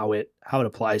law and how it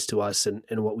applies to us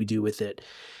and what we do with it,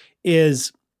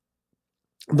 is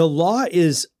the law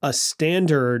is a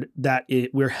standard that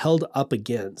we're held up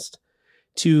against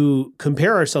to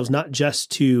compare ourselves not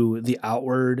just to the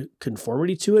outward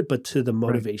conformity to it, but to the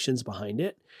motivations behind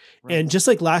it. Right. And just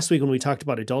like last week when we talked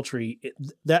about adultery,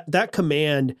 that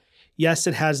command, yes,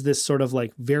 it has this sort of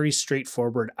like very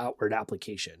straightforward outward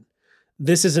application.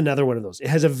 This is another one of those. It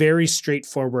has a very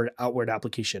straightforward outward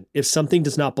application. If something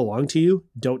does not belong to you,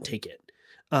 don't take it.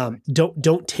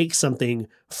 Don't take something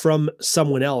from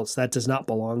someone else that does not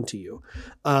belong to you.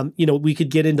 We could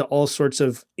get into all sorts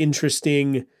of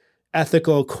interesting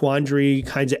ethical quandary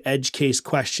kinds of edge case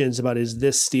questions about, is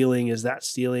this stealing? Is that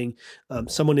stealing?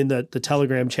 Someone in the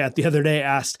Telegram chat the other day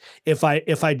asked if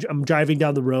I'm driving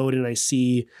down the road and I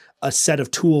see a set of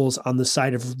tools on the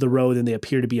side of the road and they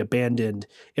appear to be abandoned,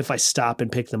 if I stop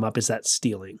and pick them up, is that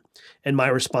stealing? And my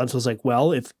response was like,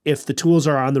 well, if the tools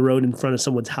are on the road in front of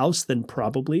someone's house, then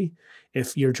probably.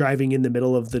 If you're driving in the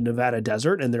middle of the Nevada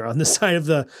desert and they're on the side of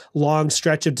the long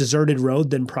stretch of deserted road,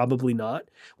 then probably not.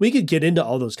 We could get into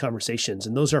all those conversations,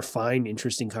 and those are fine,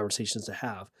 interesting conversations to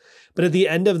have. But at the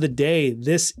end of the day,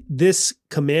 this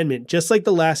commandment, just like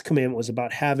the last commandment, was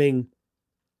about having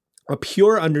a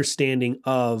pure understanding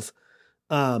of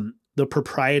the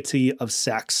propriety of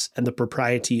sex and the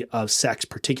propriety of sex,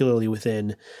 particularly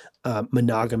within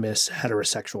monogamous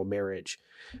heterosexual marriage.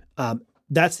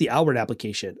 That's the outward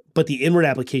application, but the inward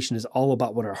application is all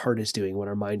about what our heart is doing, what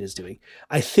our mind is doing.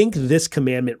 I think this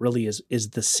commandment really is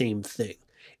the same thing.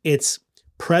 It's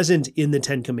present in the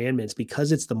 10 Commandments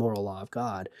because it's the moral law of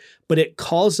God, but it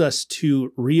calls us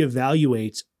to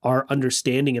reevaluate our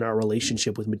understanding and our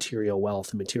relationship with material wealth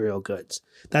and material goods.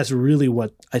 That's really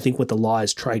what I think what the law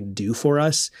is trying to do for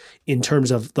us in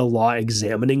terms of the law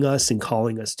examining us and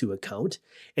calling us to account.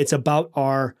 It's about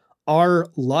our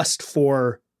lust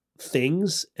for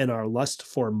things and our lust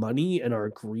for money and our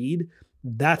greed.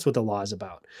 That's what the law is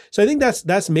about. So I think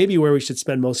that's maybe where we should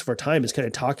spend most of our time, is kind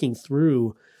of talking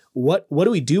through what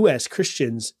do we do as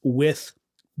Christians with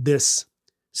this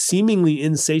seemingly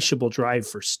insatiable drive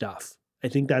for stuff. I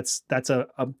think that's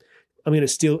I'm going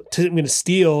to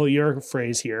steal your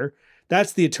phrase here.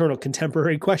 That's the eternal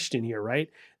contemporary question here, right?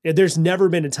 There's never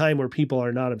been a time where people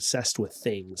are not obsessed with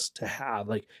things to have,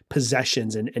 like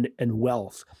possessions and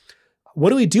wealth.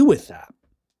 What do we do with that?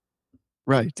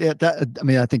 Right. Yeah,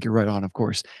 I think you're right on, of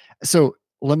course. So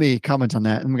let me comment on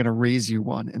that. I'm going to raise you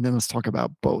one, and then let's talk about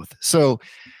both. So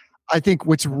I think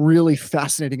what's really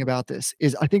fascinating about this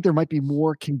is I think there might be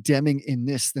more condemning in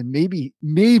this than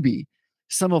maybe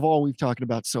some of all we've talked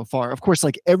about so far. Of course,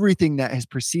 like everything that has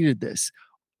preceded this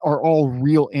are all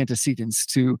real antecedents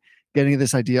to getting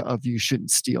this idea of you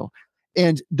shouldn't steal.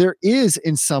 And there is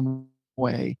in some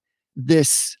way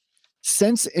this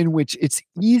sense in which it's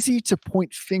easy to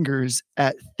point fingers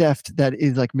at theft that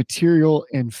is like material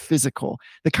and physical,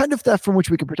 the kind of theft from which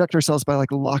we can protect ourselves by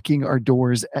like locking our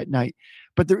doors at night.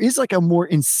 But there is like a more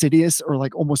insidious or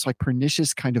like almost like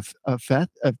pernicious kind of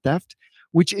theft,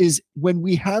 which is when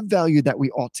we have value that we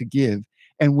ought to give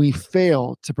and we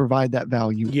fail to provide that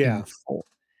value in full.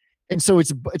 And so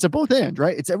it's a both and,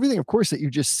 right? It's everything, of course, that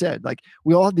you just said. Like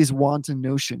we all have these wanton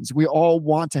notions. We all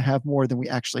want to have more than we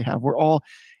actually have. We're all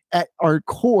at our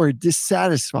core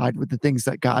dissatisfied with the things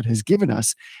that God has given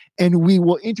us. And we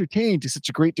will entertain to such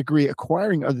a great degree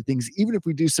acquiring other things, even if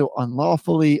we do so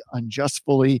unlawfully,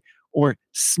 unjustly, or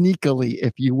sneakily,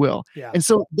 if you will. Yeah. And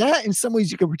so that in some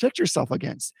ways you can protect yourself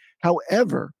against.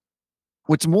 However,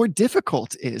 what's more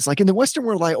difficult is, like in the Western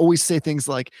world, I always say things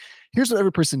like, here's what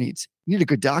every person needs. You need a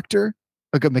good doctor,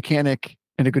 a good mechanic,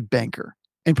 and a good banker.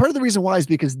 And part of the reason why is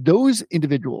because those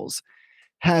individuals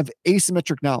have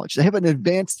asymmetric knowledge. They have an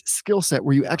advanced skill set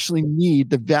where you actually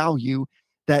need the value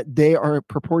that they are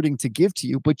purporting to give to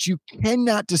you, but you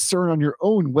cannot discern on your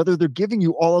own whether they're giving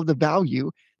you all of the value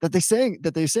that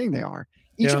they're saying they are.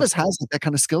 Each of us has that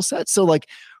kind of skill set. So like,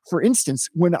 for instance,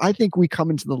 when I think we come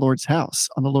into the Lord's house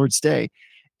on the Lord's day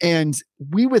and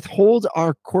we withhold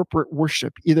our corporate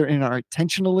worship, either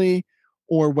intentionally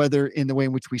or whether in the way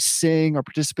in which we sing or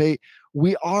participate,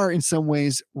 we are in some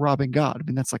ways robbing God. I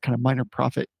mean, that's like kind of minor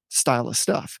prophet style of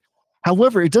stuff.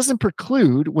 However, it doesn't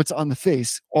preclude what's on the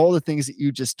face, all the things that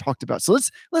you just talked about. So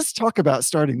let's talk about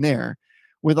starting there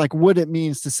with like what it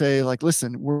means to say, like,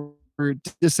 listen, we're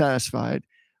dissatisfied.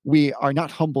 we are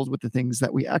not humbled with the things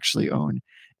that we actually own.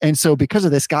 And so because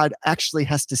of this, God actually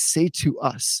has to say to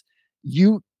us,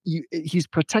 he's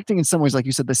protecting in some ways, like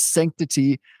you said, the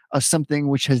sanctity of something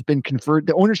which has been conferred,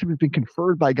 the ownership has been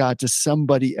conferred by God to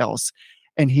somebody else.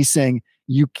 And he's saying,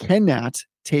 you cannot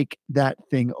take that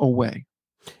thing away.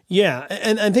 Yeah.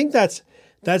 And I think that's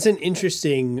an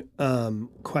interesting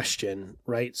question,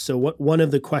 right? So one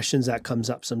of the questions that comes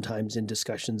up sometimes in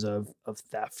discussions of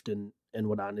theft and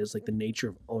whatnot is like the nature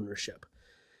of ownership.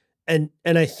 And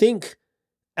I think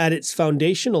at its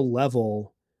foundational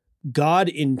level, God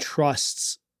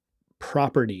entrusts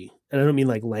property, and I don't mean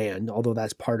like land, although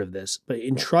that's part of this, but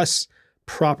entrusts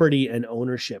property and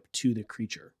ownership to the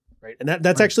creature, right? And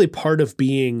that's Right. actually part of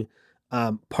being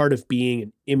an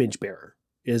image bearer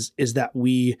is that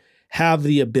we have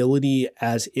the ability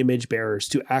as image bearers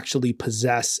to actually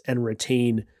possess and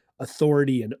retain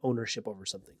authority and ownership over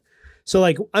something. So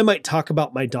like I might talk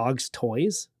about my dog's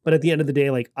toys, but at the end of the day,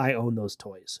 like I own those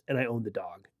toys and I own the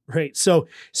dog, right? So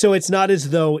it's not as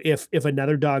though if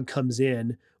another dog comes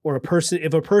in or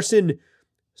if a person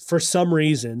for some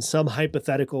reason, some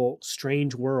hypothetical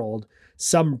strange world,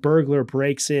 some burglar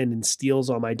breaks in and steals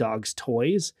all my dog's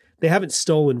toys, they haven't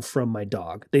stolen from my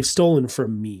dog. They've stolen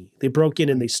from me. They broke in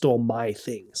and they stole my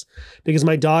things because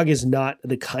my dog is not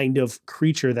the kind of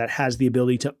creature that has the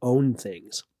ability to own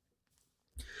things.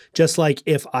 Just like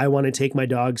if I want to take my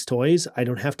dog's toys, I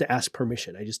don't have to ask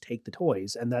permission. I just take the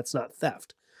toys, and that's not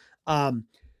theft.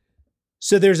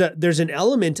 So there's an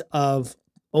element of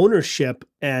ownership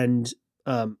and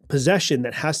possession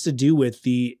that has to do with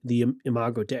the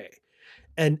Imago Dei.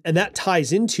 And that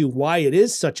ties into why it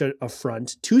is such an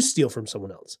affront to steal from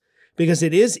someone else, because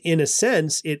it is, in a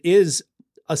sense, it is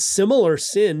a similar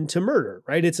sin to murder,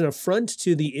 right? It's an affront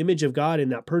to the image of God in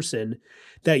that person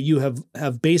that you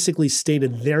have basically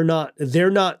stated they're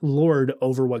not Lord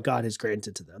over what God has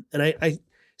granted to them. And I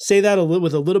say that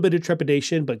with a little bit of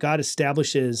trepidation, but God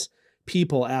establishes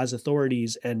people as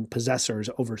authorities and possessors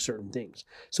over certain things.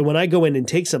 So when I go in and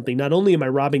take something, not only am I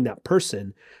robbing that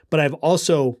person, but I've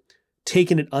also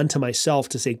taken it unto myself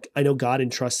to say, I know God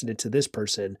entrusted it to this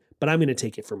person, but I'm going to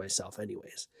take it for myself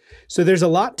anyways. So there's a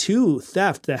lot to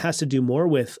theft that has to do more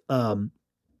with the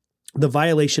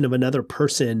violation of another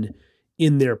person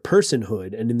in their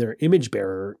personhood and in their image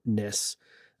bearerness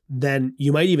than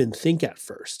you might even think at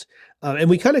first. And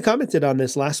we kind of commented on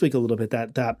this last week a little bit,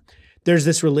 that there's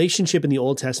this relationship in the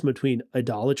Old Testament between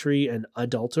idolatry and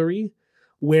adultery,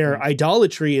 where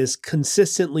idolatry is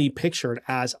consistently pictured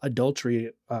as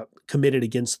adultery committed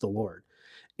against the Lord.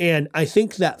 And I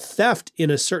think that theft,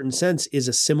 in a certain sense, is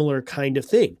a similar kind of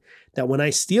thing. That when I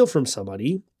steal from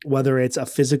somebody, whether it's a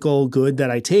physical good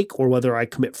that I take or whether I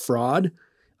commit fraud,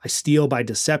 I steal by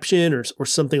deception or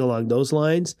something along those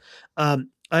lines, I'm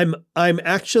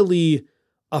actually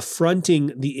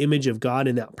affronting the image of God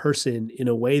in that person in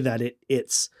a way that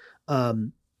it's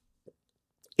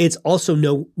also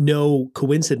no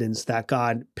coincidence that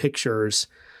God pictures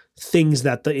things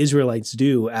that the Israelites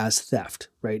do as theft,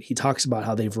 right? He talks about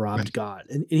how they've robbed Right. God.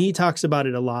 And he talks about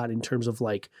it a lot in terms of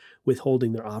like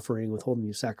withholding their offering, withholding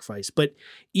their sacrifice. But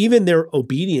even their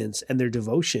obedience and their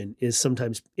devotion is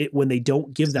sometimes, when they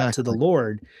don't give that to the Exactly.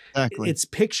 Lord, Exactly. it's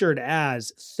pictured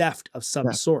as theft of some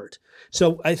Yeah. sort.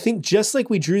 So I think just like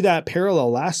we drew that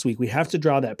parallel last week, we have to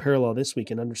draw that parallel this week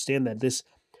and understand that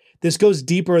this goes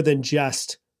deeper than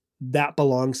just that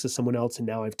belongs to someone else and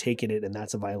now I've taken it and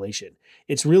that's a violation.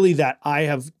 It's really that I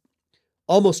have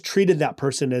almost treated that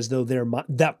person as though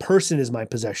that person is my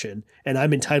possession and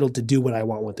I'm entitled to do what I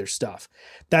want with their stuff.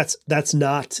 That's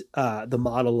not the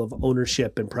model of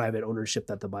ownership and private ownership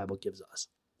that the Bible gives us.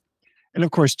 And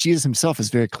of course, Jesus himself is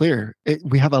very clear.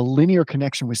 We have a linear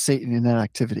connection with Satan in that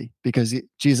activity because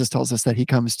Jesus tells us that he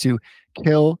comes to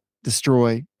kill,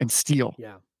 destroy, and steal.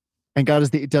 Yeah. And God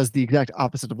does the exact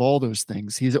opposite of all those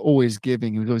things. He's always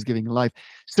giving. He's always giving life.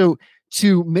 So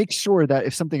to make sure that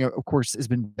if something, of course, has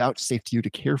been vouchsafed to you to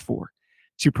care for,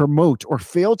 to promote or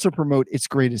fail to promote its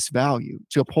greatest value,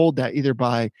 to uphold that either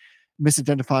by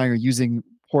misidentifying or using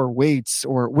poor weights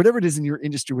or whatever it is in your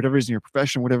industry, whatever it is in your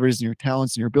profession, whatever it is in your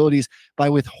talents and your abilities, by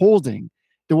withholding.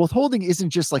 The withholding isn't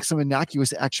just like some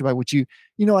innocuous action by which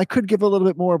I could give a little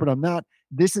bit more, but I'm not.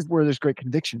 This is where there's great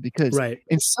conviction because Right.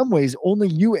 in some ways, only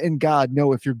you and God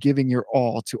know if you're giving your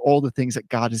all to all the things that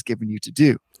God has given you to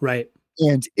do. Right.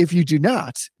 And if you do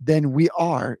not, then we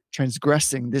are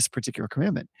transgressing this particular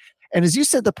commandment. And as you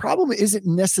said, the problem isn't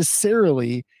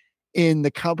necessarily in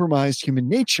the compromised human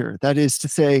nature. That is to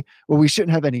say, well, we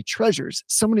shouldn't have any treasures.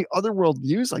 So many other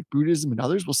worldviews like Buddhism and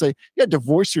others will say, yeah,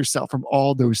 divorce yourself from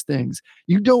all those things.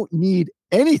 You don't need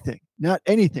anything, not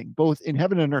anything, both in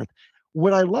heaven and earth.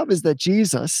 what I love is that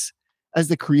Jesus, as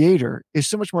the creator, is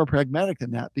so much more pragmatic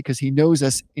than that because he knows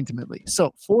us intimately.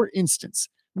 So, for instance,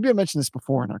 maybe I mentioned this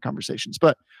before in our conversations,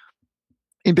 but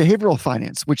in behavioral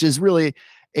finance, which is really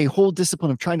a whole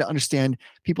discipline of trying to understand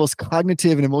people's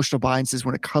cognitive and emotional biases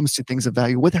when it comes to things of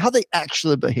value, with how they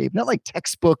actually behave, not like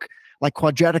textbook, like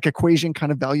quadratic equation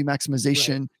kind of value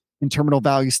maximization and terminal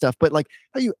value stuff, but like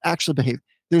how you actually behave.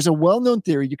 There's a well-known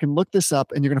theory. You can look this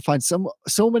up and you're going to find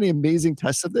so many amazing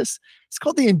tests of this. It's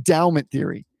called the endowment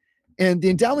theory. And the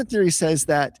endowment theory says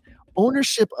that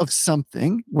ownership of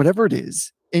something, whatever it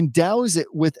is, endows it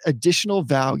with additional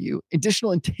value,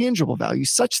 additional intangible value,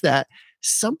 such that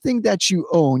something that you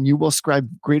own, you will ascribe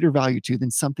greater value to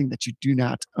than something that you do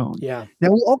not own. Yeah.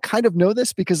 Now, we all kind of know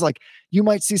this because, like, you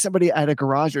might see somebody at a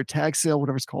garage or tag sale,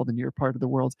 whatever it's called in your part of the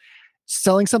world,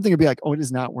 selling something and be like, oh, it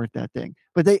is not worth that thing.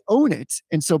 But they own it.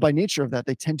 And so by nature of that,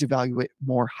 they tend to value it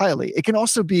more highly. It can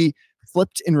also be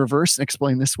flipped in reverse and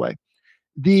explained this way.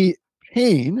 The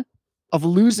pain of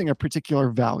losing a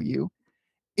particular value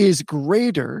is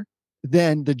greater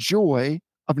than the joy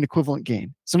of an equivalent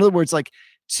gain. So in other words, like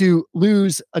to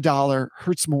lose $1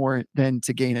 hurts more than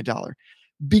to gain $1.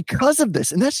 Because of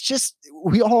this, and that's just,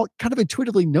 we all kind of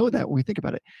intuitively know that when we think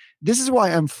about it. This is why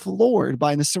I'm floored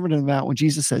by in the Sermon on the Mount when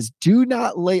Jesus says, do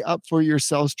not lay up for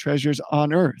yourselves treasures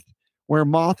on earth, where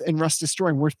moth and rust destroy,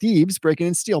 and where thieves break in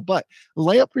and steal. But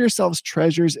lay up for yourselves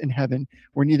treasures in heaven,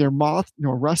 where neither moth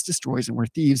nor rust destroys, and where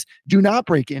thieves do not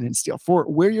break in and steal. For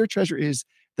where your treasure is,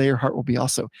 there your heart will be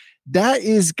also. That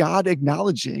is God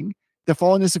acknowledging the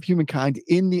fallenness of humankind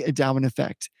in the endowment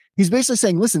effect. He's basically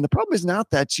saying, listen, the problem is not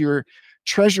that you're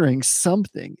treasuring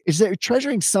something, is that you're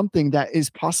treasuring something that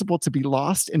is possible to be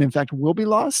lost and in fact will be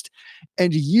lost.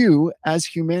 And you as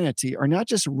humanity are not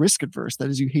just risk adverse, that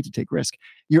is, you hate to take risk,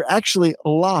 you're actually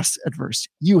loss adverse.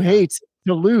 You hate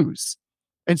to lose.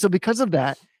 And so because of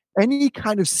that, any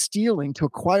kind of stealing to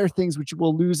acquire things which you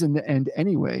will lose in the end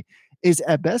anyway is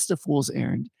at best a fool's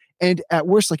errand, and at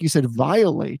worst, like you said,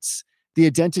 violates the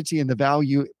identity and the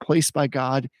value placed by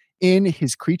God in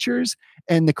his creatures,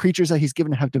 and the creatures that he's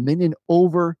given have dominion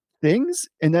over things.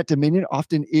 And that dominion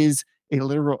often is a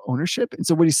literal ownership. And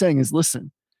so what he's saying is,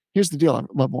 listen, here's the deal,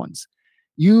 loved ones.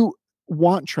 You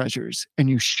want treasures, and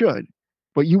you should,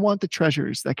 but you want the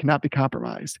treasures that cannot be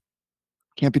compromised,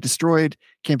 can't be destroyed,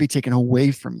 can't be taken away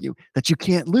from you, that you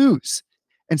can't lose.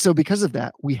 And so because of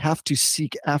that, we have to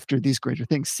seek after these greater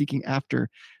things, seeking after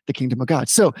the kingdom of God.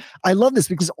 So I love this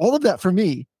because all of that for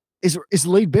me is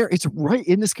laid bare. It's right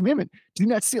in this commandment. Do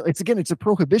not steal. It's a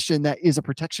prohibition that is a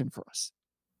protection for us.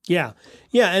 Yeah.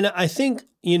 Yeah. And I think,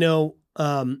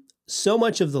 so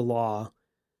much of the law,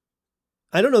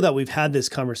 I don't know that we've had this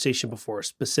conversation before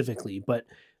specifically, but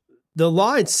the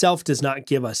law itself does not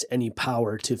give us any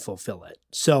power to fulfill it.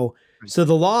 So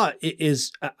the law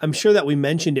is, I'm sure that we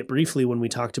mentioned it briefly when we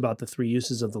talked about the three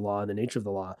uses of the law and the nature of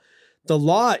the law. The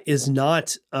law is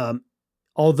not,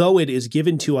 although it is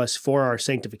given to us for our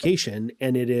sanctification,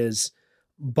 and it is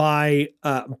by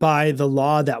the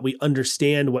law that we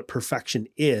understand what perfection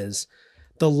is,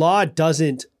 the law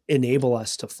doesn't enable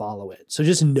us to follow it. So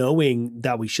just knowing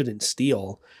that we shouldn't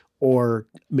steal, or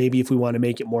maybe if we want to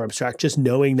make it more abstract, just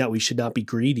knowing that we should not be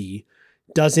greedy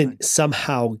doesn't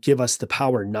somehow give us the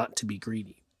power not to be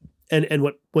greedy. And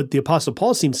what the Apostle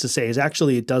Paul seems to say is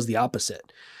actually it does the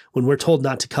opposite. When we're told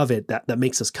not to covet, that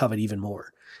makes us covet even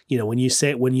more. When you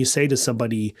say to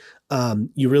somebody,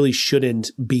 you really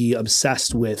shouldn't be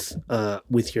obsessed with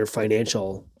your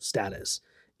financial status,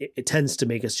 it tends to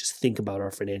make us just think about our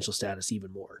financial status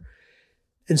even more.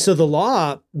 And so the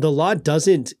law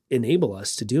doesn't enable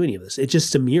us to do any of this. It's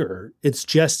just a mirror. It's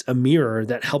just a mirror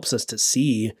that helps us to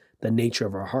see the nature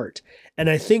of our heart. And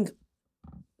I think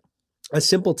a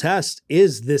simple test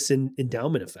is this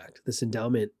endowment effect, this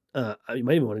endowment, you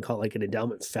might even want to call it like an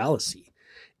endowment fallacy,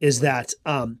 is that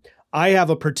I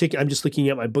have I'm just looking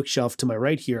at my bookshelf to my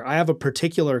right here. I have a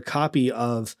particular copy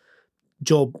of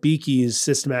Joel Beeke's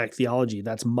Systematic Theology.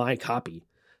 That's my copy.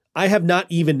 I have not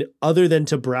even, other than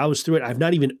to browse through it, I've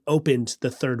not even opened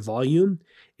the third volume.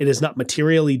 It is not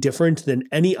materially different than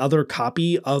any other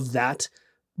copy of that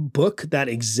book that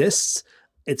exists.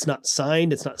 It's not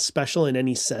signed. It's not special in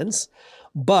any sense.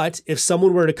 But if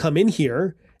someone were to come in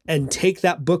here and take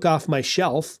that book off my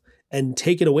shelf and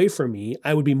take it away from me,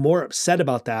 I would be more upset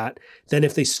about that than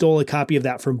if they stole a copy of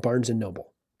that from Barnes and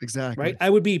Noble. Exactly. Right? I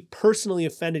would be personally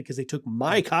offended because they took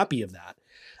my copy of that.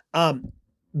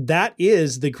 That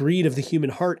is the greed of the human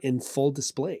heart in full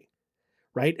display.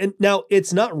 Right? And now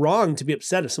it's not wrong to be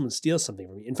upset if someone steals something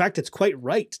from you. In fact, it's quite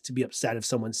right to be upset if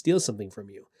someone steals something from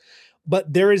you.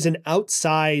 But there is an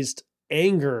outsized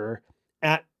anger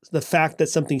at the fact that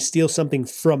something steals something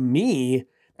from me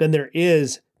than there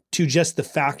is to just the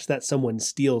fact that someone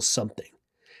steals something.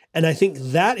 And I think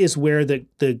that is where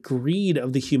the greed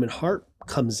of the human heart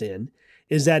comes in,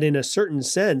 is that in a certain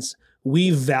sense, we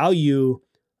value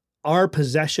our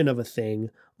possession of a thing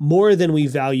more than we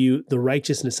value the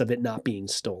righteousness of it not being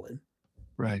stolen.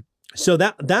 Right. So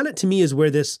that to me is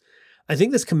where I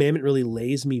think this commandment really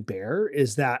lays me bare,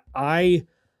 is that I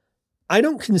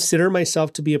don't consider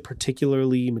myself to be a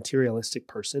particularly materialistic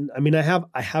person. I mean, I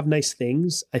have nice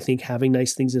things. I think having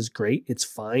nice things is great. It's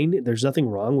fine. There's nothing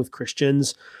wrong with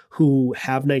Christians who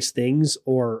have nice things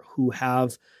or who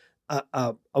have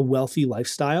a wealthy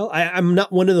lifestyle. I'm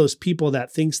not one of those people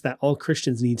that thinks that all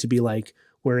Christians need to be like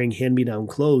wearing hand-me-down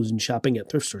clothes and shopping at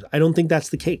thrift stores. I don't think that's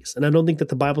the case. And I don't think that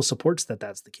the Bible supports that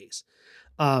that's the case.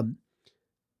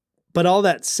 But all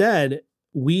that said,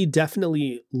 we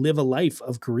definitely live a life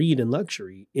of greed and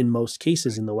luxury in most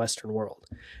cases in the Western world.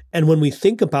 And when we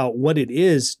think about what it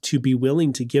is to be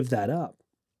willing to give that up,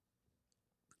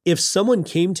 if someone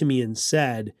came to me and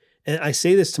said, and I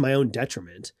say this to my own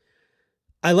detriment,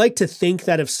 I like to think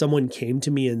that if someone came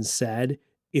to me and said,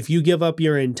 if you give up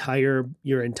your entire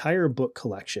book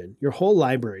collection, your whole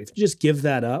library, if you just give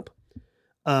that up,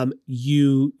 I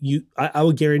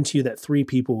will guarantee you that 3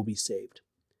 people will be saved.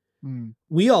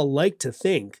 We all like to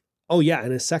think, oh yeah,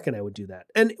 in a second I would do that.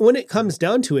 And when it comes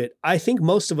down to it, I think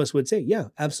most of us would say, yeah,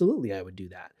 absolutely, I would do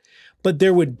that. But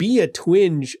there would be a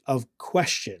twinge of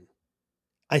question,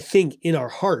 I think, in our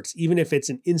hearts, even if it's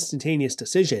an instantaneous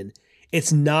decision.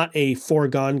 It's not a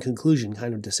foregone conclusion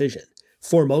kind of decision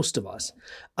for most of us.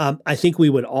 I think we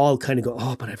would all kind of go,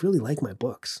 oh, but I really like my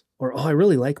books, or, oh, I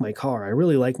really like my car. I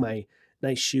really like my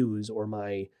nice shoes, or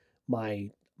my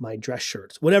dress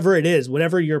shirts, whatever it is,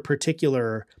 whatever your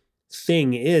particular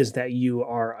thing is that you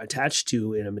are attached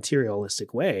to in a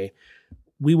materialistic way,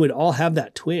 we would all have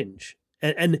that twinge.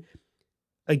 And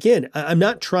again, I'm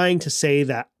not trying to say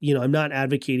that, I'm not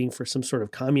advocating for some sort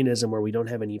of communism where we don't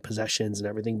have any possessions and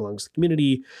everything belongs to the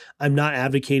community. I'm not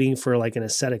advocating for like an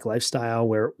ascetic lifestyle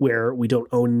where we don't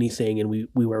own anything and we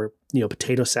wear,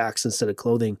 potato sacks instead of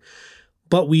clothing.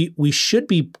 But we should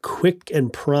be quick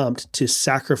and prompt to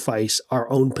sacrifice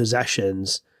our own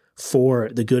possessions for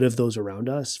the good of those around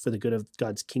us, for the good of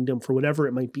God's kingdom, for whatever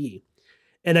it might be.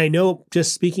 And I know,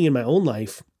 just speaking in my own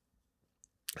life,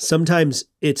 sometimes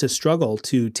it's a struggle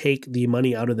to take the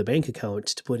money out of the bank account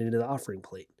to put into the offering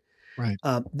plate. Right.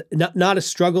 Not a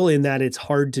struggle in that it's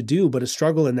hard to do, but a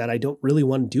struggle in that I don't really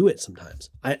want to do it sometimes.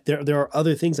 There are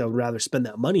other things I would rather spend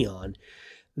that money on.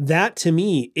 That to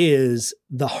me is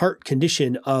the heart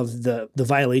condition of the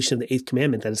violation of the 8th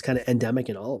commandment that is kind of endemic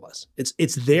in all of us.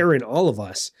 It's there in all of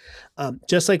us.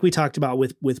 Just like we talked about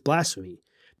with blasphemy.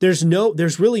 There's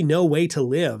really no way to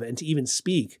live and to even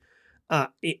speak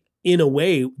in a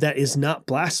way that is not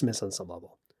blasphemous on some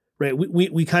level, right?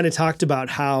 We kind of talked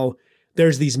about how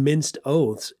there's these minced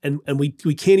oaths and we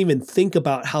can't even think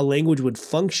about how language would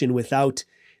function without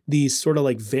these sort of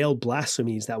like veiled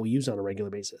blasphemies that we use on a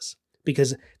regular basis.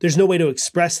 Because there's no way to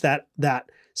express that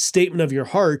statement of your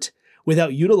heart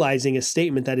without utilizing a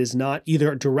statement that is not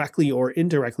either directly or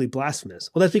indirectly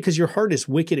blasphemous. Well, that's because your heart is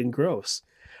wicked and gross,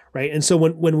 right? And so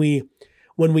when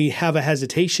we have a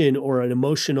hesitation or an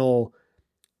emotional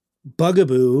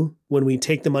bugaboo, when we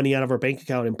take the money out of our bank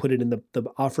account and put it in the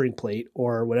offering plate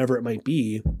or whatever it might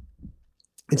be,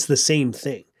 it's the same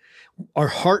thing. Our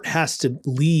heart has to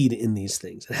lead in these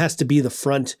things. It has to be the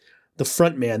front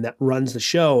man that runs the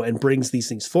show and brings these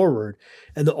things forward.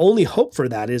 And the only hope for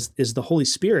that is the Holy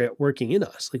Spirit working in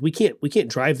us. Like we can't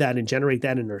drive that and generate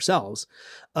that in ourselves.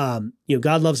 God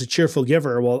loves a cheerful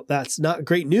giver. Well, that's not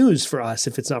great news for us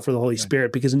if it's not for the Holy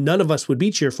Spirit, because none of us would be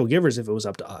cheerful givers if it was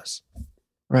up to us.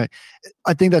 Right.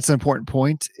 I think that's an important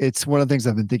point. It's one of the things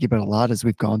I've been thinking about a lot as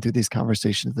we've gone through these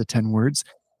conversations, the 10 words,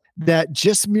 that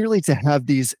just merely to have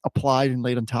these applied and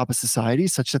laid on top of society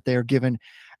such that they are given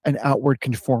an outward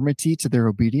conformity to their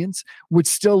obedience would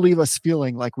still leave us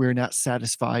feeling like we're not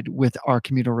satisfied with our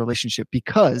communal relationship,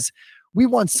 because we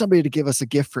want somebody to give us a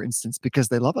gift, for instance, because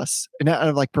they love us and not out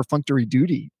of like perfunctory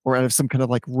duty or out of some kind of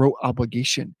like rote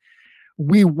obligation.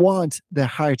 We want the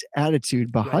heart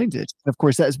attitude behind it. And of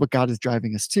course, that is what God is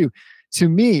driving us to. To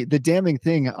me, the damning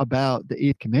thing about the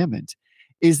 8th commandment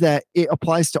is that it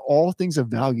applies to all things of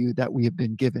value that we have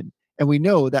been given. And we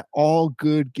know that all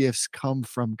good gifts come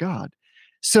from God.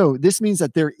 So this means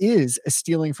that there is a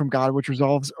stealing from God, which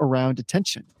revolves around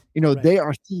attention. Right. They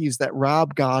are thieves that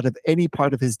rob God of any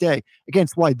part of his day. Again,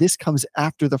 it's why this comes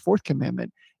after the 4th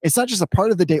commandment. It's not just a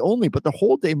part of the day only, but the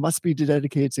whole day must be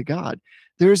dedicated to God.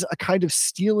 There's a kind of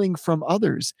stealing from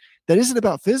others that isn't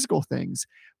about physical things,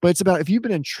 but it's about if you've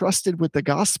been entrusted with the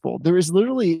gospel, there is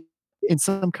literally, in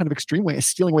some kind of extreme way, a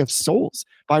stealing away of souls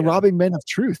by robbing men of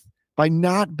truth, by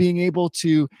not being able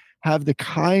to have the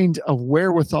kind of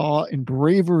wherewithal and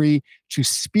bravery to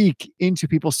speak into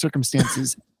people's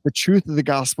circumstances the truth of the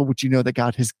gospel, which you know that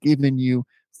God has given you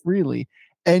freely.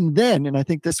 And then, and I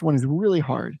think this one is really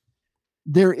hard,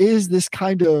 there is this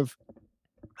kind of,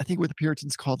 I think what the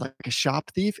Puritans called like a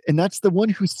shop thief, and that's the one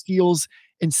who steals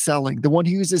in selling, the one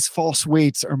who uses false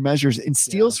weights or measures and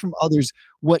steals from others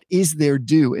what is their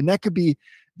due. And that could be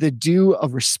the due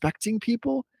of respecting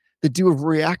people, the due of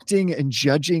reacting and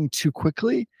judging too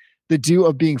quickly, the due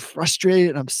of being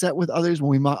frustrated and upset with others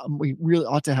when we really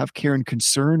ought to have care and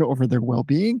concern over their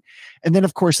well-being. And then,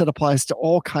 of course, that applies to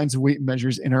all kinds of weight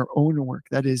measures in our own work.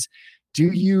 That is, do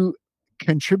you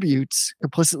contribute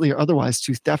implicitly or otherwise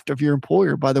to theft of your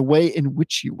employer by the way in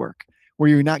which you work, where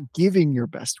you're not giving your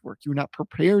best work, you're not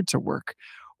prepared to work,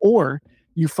 or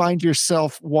you find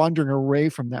yourself wandering away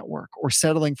from that work or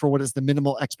settling for what is the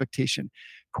minimal expectation.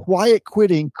 Quiet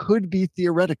quitting could be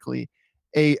theoretically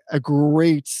a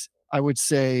great, I would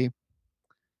say,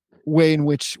 way in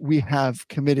which we have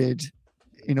committed,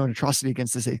 an atrocity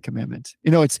against this eighth commandment.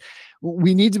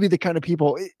 We need to be the kind of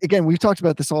people, again, we've talked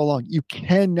about this all along.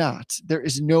 There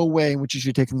is no way in which you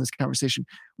should take in this conversation,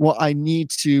 well, I need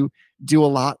to do a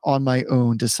lot on my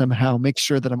own to somehow make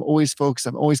sure that I'm always focused,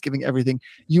 I'm always giving everything.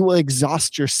 You will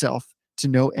exhaust yourself to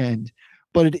no end.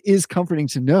 But it is comforting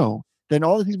to know that in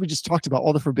all the things we just talked about,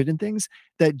 all the forbidden things,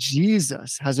 that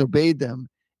Jesus has obeyed them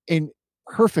in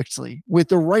perfectly with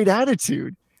the right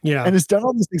attitude. Yeah. And has done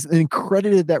all these things and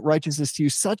credited that righteousness to you,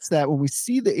 such that when we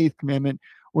see the eighth commandment,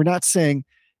 we're not saying,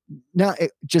 not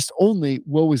just only,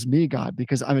 woe is me, God,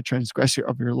 because I'm a transgressor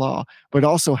of your law, but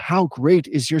also how great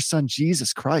is your son,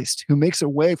 Jesus Christ, who makes a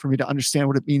way for me to understand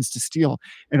what it means to steal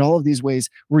in all of these ways,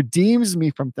 redeems me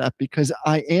from theft because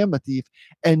I am a thief,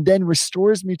 and then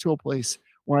restores me to a place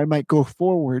where I might go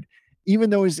forward, even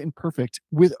though it is imperfect,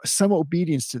 with some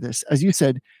obedience to this. As you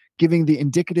said, giving the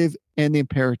indicative and the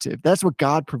imperative. That's what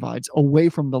God provides away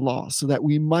from the law, so that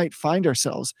we might find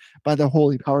ourselves by the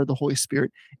holy power of the Holy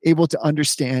Spirit able to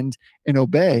understand and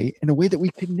obey in a way that we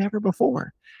could never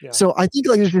before. Yeah. So I think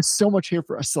there's just so much here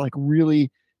for us to really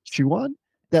chew on,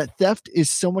 that theft is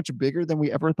so much bigger than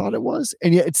we ever thought it was.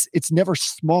 And yet it's never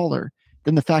smaller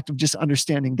than the fact of just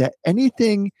understanding that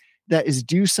anything that is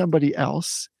due somebody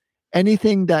else,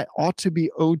 anything that ought to be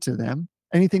owed to them,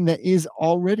 anything that is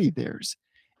already theirs,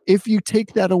 if you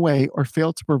take that away or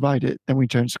fail to provide it, then we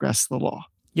transgress the law.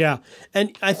 Yeah.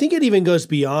 And I think it even goes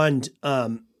beyond,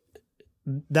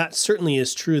 that certainly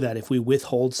is true, that if we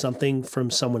withhold something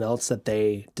from someone else that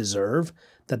they deserve,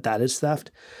 that is theft.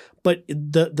 But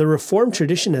the Reformed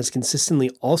tradition has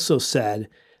consistently also said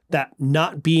that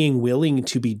not being willing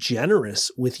to be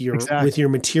generous with your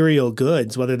material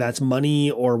goods, whether that's money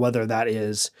or whether that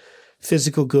is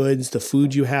physical goods, the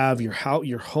food you have, your house,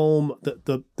 your home,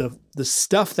 the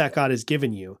stuff that God has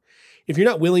given you, if you're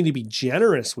not willing to be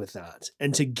generous with that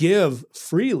and to give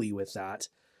freely with that,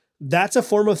 that's a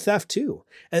form of theft too.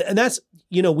 And that's,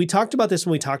 we talked about this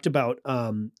when we talked about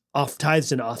off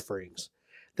tithes and offerings,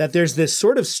 that there's this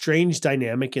sort of strange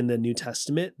dynamic in the New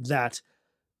Testament that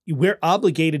we're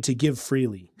obligated to give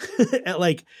freely.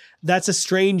 That's a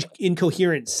strange,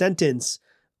 incoherent sentence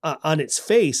on its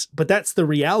face, but that's the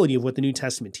reality of what the New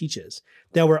Testament teaches,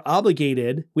 that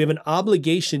we have an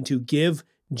obligation to give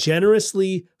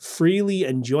generously, freely,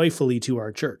 and joyfully to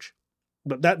our church.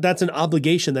 But that's an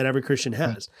obligation that every Christian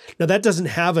has. Now, that doesn't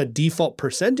have a default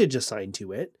percentage assigned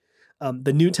to it.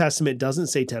 The New Testament doesn't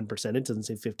say 10%. It doesn't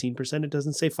say 15%. It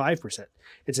doesn't say 5%.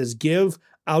 It says give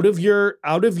out of your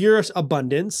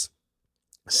abundance,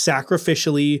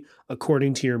 sacrificially,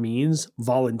 according to your means,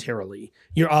 voluntarily.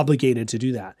 You're obligated to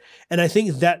do that. And I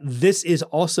think that this is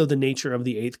also the nature of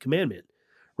the eighth commandment,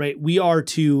 right? We are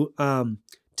to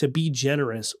be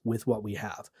generous with what we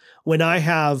have. When I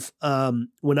have a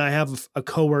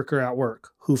coworker at work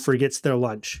who forgets their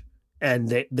lunch and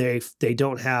they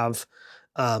don't have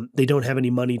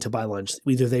any money to buy lunch,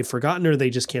 either they've forgotten or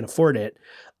they just can't afford it,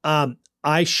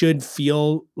 I should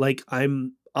feel like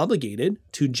I'm obligated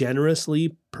to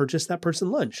generously purchase that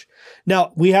person lunch.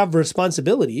 Now, we have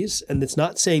responsibilities, and it's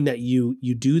not saying that you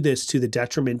do this to the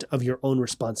detriment of your own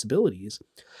responsibilities.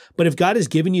 But if God has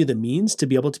given you the means to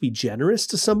be able to be generous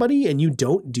to somebody and you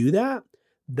don't do that,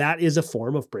 that is a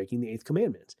form of breaking the eighth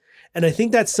commandment. And I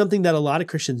think that's something that a lot of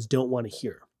Christians don't want to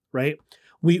hear, right?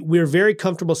 We're very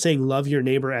comfortable saying love your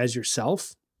neighbor as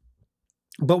yourself,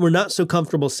 but we're not so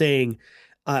comfortable saying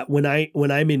When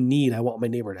I'm in need, I want my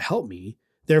neighbor to help me.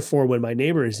 Therefore, when my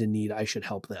neighbor is in need, I should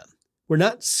help them. We're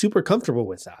not super comfortable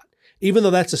with that, even though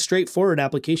that's a straightforward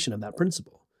application of that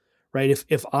principle, right?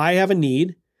 If I have a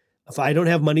need, if I don't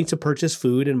have money to purchase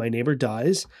food and my neighbor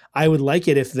does, I would like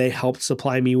it if they helped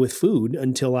supply me with food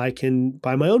until I can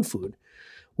buy my own food.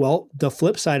 Well, the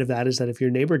flip side of that is that if your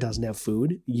neighbor doesn't have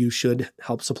food, you should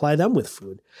help supply them with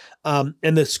food. And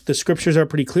the scriptures are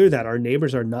pretty clear that our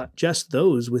neighbors are not just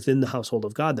those within the household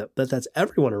of God, that's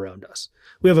everyone around us.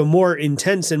 We have a more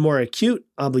intense and more acute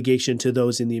obligation to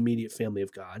those in the immediate family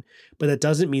of God, but that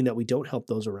doesn't mean that we don't help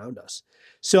those around us.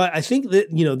 So I think that,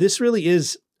 this really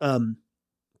is,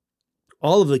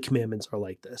 all of the commandments are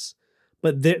like this,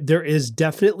 but there is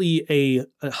definitely a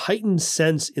heightened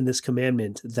sense in this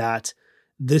commandment that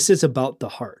this is about the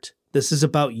heart. This is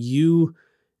about you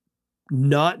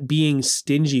not being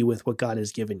stingy with what God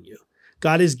has given you.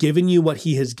 God has given you what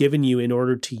he has given you in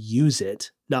order to use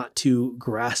it, not to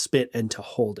grasp it and to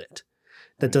hold it.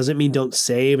 That doesn't mean don't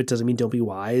save. It doesn't mean don't be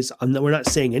wise. We're not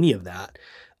saying any of that.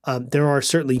 There are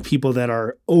certainly people that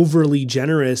are overly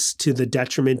generous to the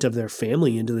detriment of their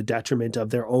family and to the detriment of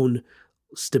their own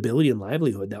stability and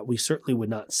livelihood, that we certainly would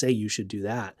not say you should do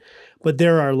that. But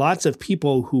there are lots of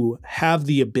people who have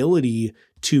the ability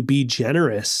to be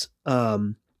generous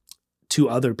to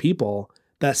other people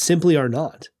that simply are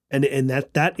not. And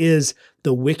that is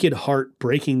the wicked heart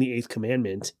breaking the eighth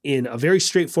commandment in a very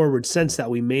straightforward sense that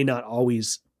we may not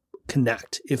always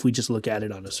connect if we just look at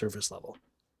it on a surface level.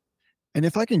 And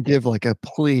if I can give like a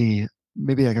plea,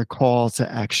 maybe like a call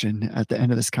to action at the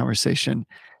end of this conversation,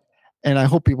 and I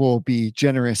hope people will be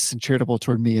generous and charitable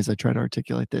toward me as I try to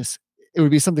articulate this, it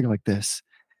would be something like this.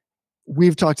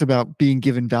 We've talked about being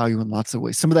given value in lots of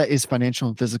ways. Some of that is financial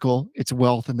and physical. It's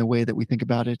wealth in the way that we think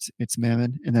about it. It's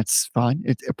mammon, and that's fine.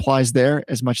 It applies there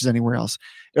as much as anywhere else.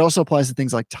 It also applies to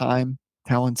things like time,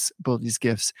 talents, abilities,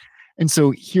 gifts. And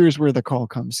so here's where the call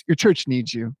comes. Your church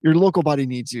needs you. Your local body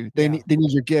needs you. They need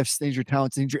your gifts. They need your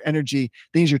talents. They need your energy.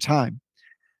 They need your time.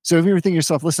 So if you're thinking to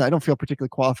yourself, listen, I don't feel particularly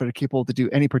qualified or capable to do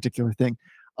any particular thing,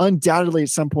 undoubtedly at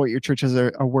some point your church has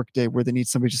a work day where they need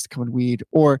somebody just to come and weed,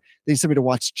 or they need somebody to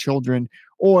watch children,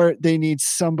 or they need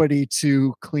somebody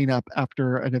to clean up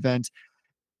after an event.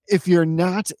 If you're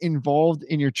not involved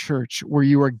in your church where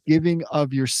you are giving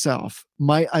of yourself,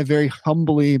 might I very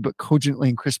humbly but cogently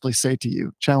and crisply say to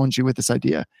you, challenge you with this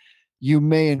idea, you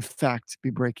may in fact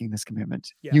be breaking this commandment.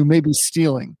 Yeah. You may be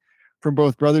stealing from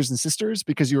both brothers and sisters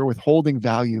because you are withholding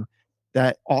value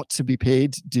that ought to be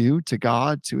paid due to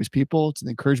God, to his people, to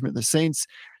the encouragement of the saints,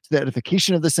 to the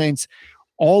edification of the saints.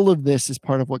 All of this is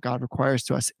part of what God requires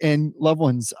to us. And loved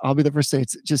ones, I'll be the first to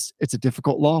say it's a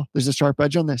difficult law. There's a sharp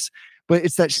edge on this, but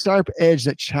it's that sharp edge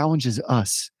that challenges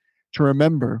us to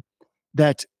remember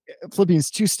that Philippians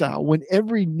 2 style, when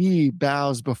every knee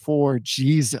bows before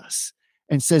Jesus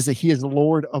and says that he is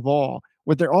Lord of all,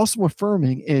 what they're also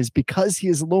affirming is because he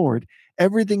is Lord,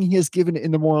 everything he has given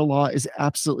in the moral law is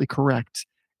absolutely correct.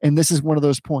 And this is one of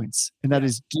those points, and that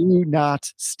is do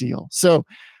not steal. So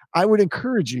I would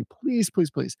encourage you, please, please,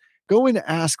 please go and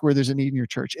ask where there's a need in your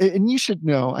church. And you should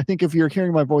know, I think if you're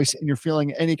hearing my voice and you're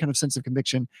feeling any kind of sense of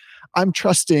conviction, I'm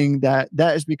trusting that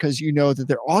is because you know that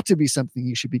there ought to be something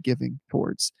you should be giving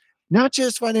towards, not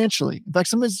just financially. In fact,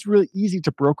 sometimes it's really easy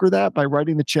to broker that by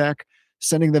writing the check,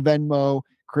 sending the Venmo,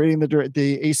 creating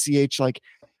the ACH. Like,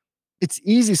 it's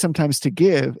easy sometimes to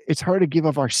give. It's hard to give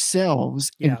of ourselves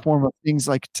in form of things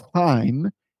like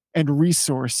time and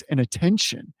resource and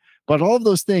attention. But all of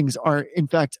those things are, in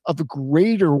fact, of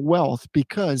greater wealth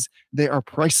because they are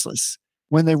priceless.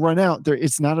 When they run out,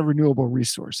 it's not a renewable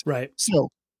resource. Right.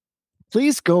 So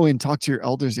please go and talk to your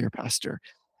elders or your pastor.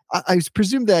 I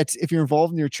presume that if you're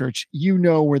involved in your church, you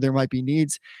know where there might be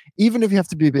needs. Even if you have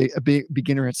to be a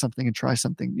beginner at something and try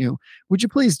something new, would you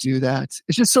please do that?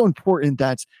 It's just so important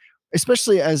that,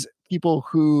 especially as people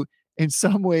who in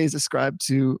some ways ascribe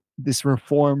to this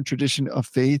Reformed tradition of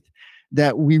faith,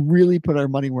 that we really put our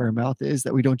money where our mouth is,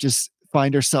 that we don't just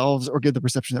find ourselves or get the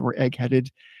perception that we're egg-headed,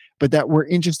 but that we're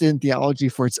interested in theology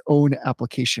for its own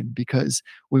application because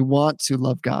we want to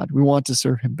love God. We want to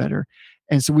serve him better.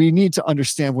 And so we need to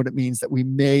understand what it means that we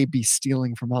may be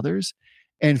stealing from others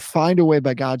and find a way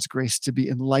by God's grace to be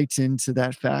enlightened to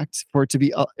that fact, for it to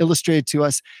be illustrated to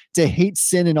us, to hate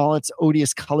sin in all its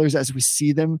odious colors as we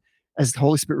see them, as the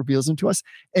Holy Spirit reveals them to us,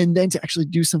 and then to actually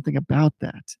do something about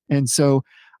that. And so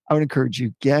I would encourage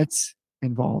you, get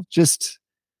involved, just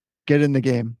get in the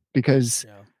game because,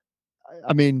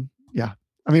 I mean,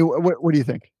 what do you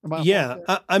think?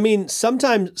 I mean,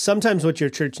 sometimes what your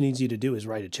church needs you to do is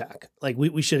write a check. Like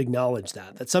we should acknowledge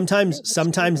that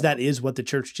sometimes that is what the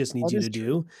church just needs you to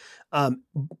do.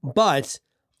 But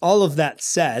all of that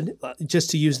said, just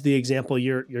to use the example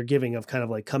you're giving of kind of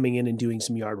like coming in and doing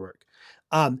some yard work,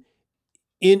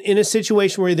 in a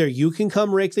situation where either you can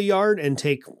come rake the yard and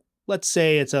take, let's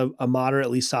say it's a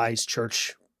moderately sized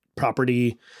church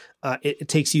property, it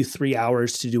takes you 3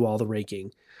 hours to do all the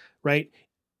raking, right?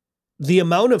 The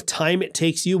amount of time it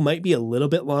takes you might be a little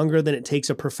bit longer than it takes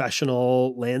a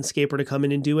professional landscaper to come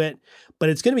in and do it, but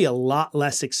it's going to be a lot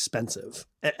less expensive.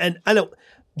 And I know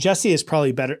Jesse is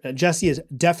probably better. Jesse is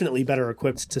definitely better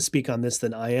equipped to speak on this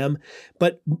than I am,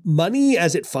 but money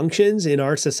as it functions in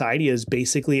our society is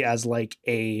basically as like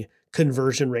a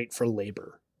conversion rate for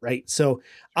labor, right? So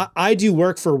I do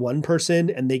work for one person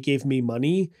and they gave me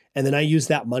money, and then I use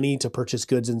that money to purchase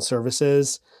goods and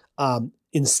services,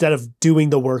 instead of doing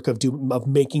the work of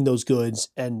making those goods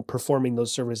and performing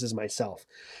those services myself.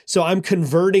 So I'm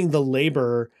converting the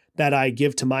labor that I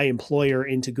give to my employer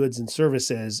into goods and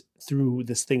services through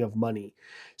this thing of money.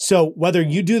 So whether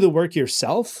you do the work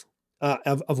yourself,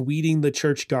 of weeding the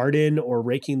church garden or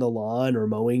raking the lawn or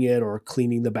mowing it or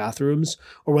cleaning the bathrooms,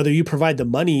 or whether you provide the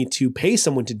money to pay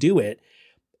someone to do it,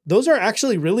 those are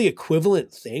actually really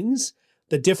equivalent things.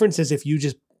 The difference is if you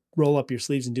just roll up your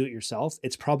sleeves and do it yourself,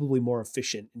 it's probably more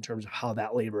efficient in terms of how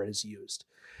that labor is used.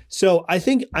 So I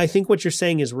think what you're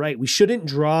saying is right. We shouldn't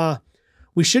draw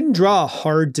a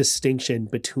hard distinction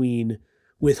between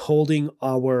withholding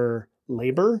our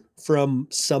labor from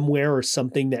somewhere or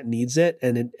something that needs it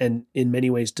and in many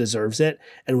ways deserves it,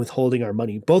 and withholding our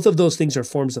money. Both of those things are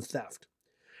forms of theft,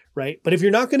 right? But if you're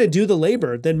not going to do the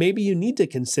labor, then maybe you need to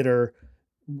consider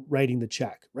writing the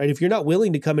check, right? If you're not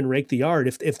willing to come and rake the yard,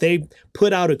 if they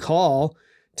put out a call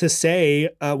to say,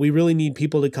 we really need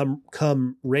people to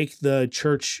come rake the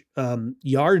church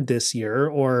yard this year,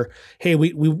 or, hey,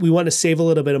 we want to save a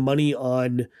little bit of money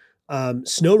on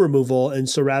snow removal. And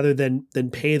so rather than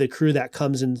pay the crew that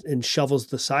comes and shovels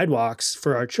the sidewalks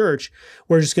for our church,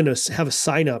 we're just going to have a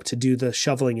sign up to do the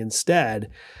shoveling instead.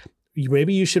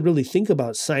 Maybe you should really think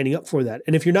about signing up for that.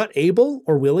 And if you're not able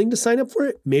or willing to sign up for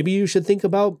it, maybe you should think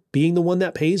about being the one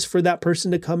that pays for that person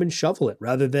to come and shovel it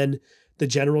rather than the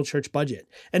general church budget.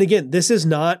 And again, this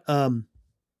isn't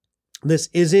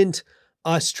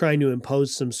us trying to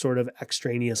impose some sort of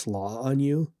extraneous law on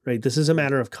you, right? This is a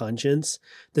matter of conscience.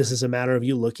 This is a matter of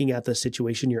you looking at the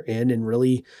situation you're in and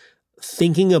really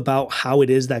thinking about how it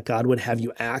is that God would have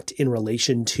you act in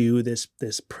relation to this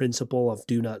principle of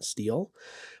do not steal.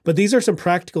 But these are some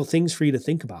practical things for you to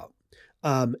think about.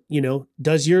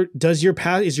 Is your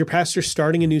pastor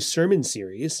starting a new sermon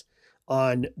series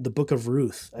on the book of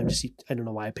Ruth? I don't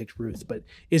know why I picked Ruth, but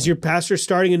is your pastor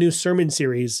starting a new sermon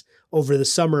series over the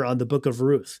summer on the book of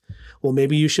Ruth? Well,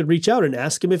 maybe you should reach out and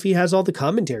ask him if he has all the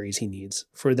commentaries he needs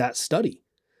for that study.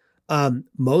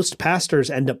 Most pastors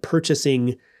end up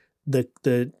purchasing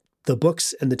the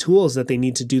books and the tools that they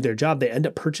need to do their job. They end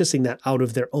up purchasing that out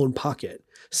of their own pocket.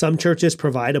 Some churches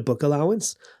provide a book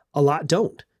allowance. A lot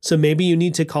don't. So maybe you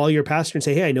need to call your pastor and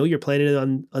say, hey, I know you're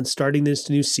planning on starting this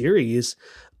new series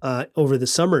over the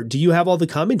summer. Do you have all the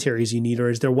commentaries you need, or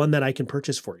is there one that I can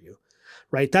purchase for you?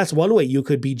 Right? That's one way you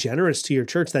could be generous to your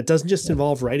church. That doesn't just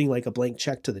involve writing like a blank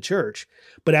check to the church,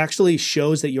 but actually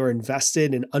shows that you're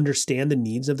invested and understand the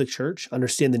needs of the church,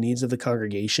 understand the needs of the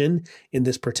congregation in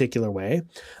this particular way.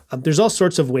 There's all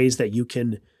sorts of ways that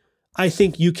I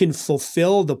think you can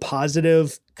fulfill the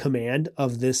positive command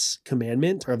of this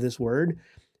commandment or of this word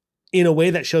in a way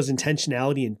that shows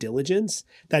intentionality and diligence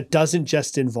that doesn't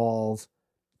just involve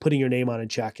putting your name on a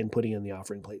check and putting it in the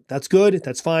offering plate. That's good.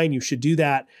 That's fine. You should do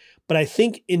that. But I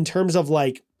think in terms of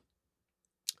like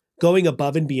going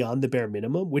above and beyond the bare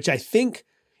minimum, which I think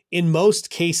in most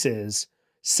cases,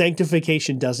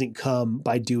 sanctification doesn't come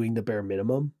by doing the bare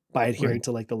minimum, by adhering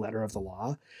to like the letter of the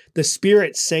law. The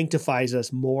Spirit sanctifies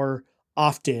us more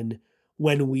often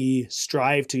when we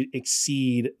strive to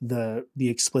exceed the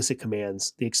explicit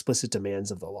commands, the explicit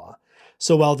demands of the law.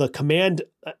 So while the command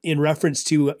in reference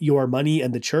to your money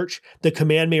and the church, the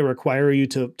command may require you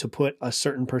to put a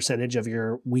certain percentage of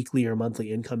your weekly or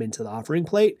monthly income into the offering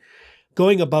plate.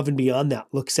 Going above and beyond that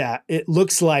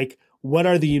looks like, what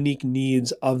are the unique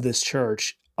needs of this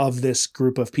church, of this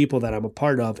group of people that I'm a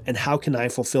part of, and how can I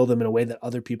fulfill them in a way that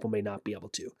other people may not be able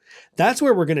to? That's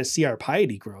where we're going to see our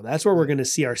piety grow. That's where we're going to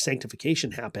see our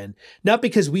sanctification happen, not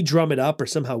because we drum it up or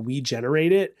somehow we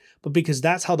generate it, but because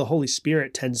that's how the Holy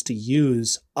Spirit tends to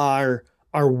use our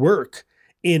work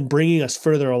in bringing us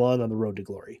further along on the road to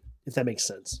glory, if that makes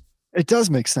sense. It does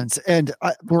make sense. And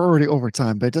we're already over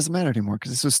time, but it doesn't matter anymore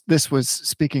because this was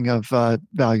speaking of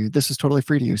value. This was totally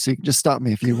free to you. So you can just stop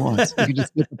me if you want. You can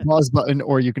just hit the pause button,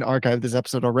 or you can archive this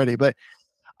episode already. But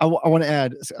I want to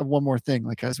add one more thing,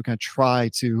 like as we kind of try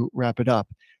to wrap it up.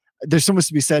 there's so much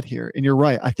to be said here. And you're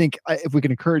right. I think if we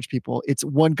can encourage people, it's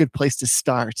one good place to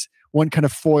start. One kind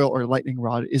of foil or lightning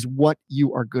rod is what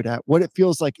you are good at, what it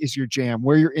feels like is your jam,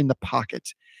 where you're in the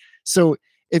pocket. So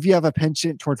if you have a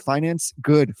penchant toward finance,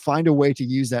 good. Find a way to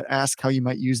use that. Ask how you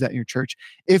might use that in your church.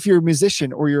 If you're a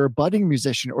musician or you're a budding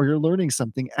musician or you're learning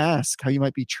something, ask how you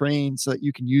might be trained so that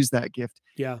you can use that gift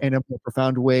in a more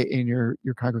profound way in your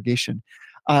congregation.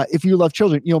 If you love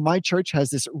children, my church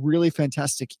has this really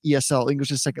fantastic ESL,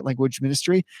 English as a Second Language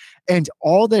ministry. And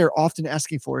all they're often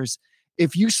asking for is,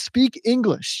 if you speak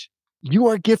English, you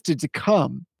are gifted to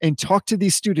come and talk to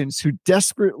these students who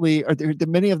desperately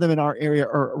many of them in our area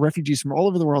are refugees from all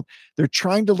over the world. They're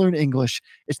trying to learn English.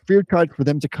 It's free of charge for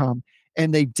them to come.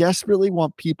 And they desperately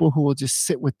want people who will just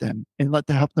sit with them and let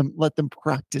them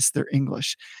practice their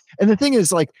English. And the thing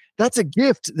is, like, that's a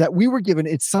gift that we were given.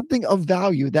 It's something of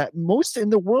value that most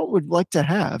in the world would like to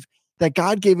have, that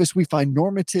God gave us. We find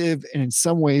normative and in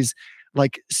some ways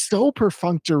like so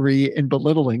perfunctory and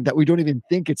belittling that we don't even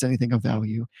think it's anything of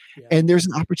value. Yeah. And there's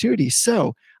an opportunity.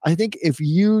 So I think if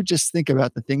you just think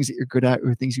about the things that you're good at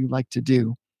or things you like to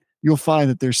do, you'll find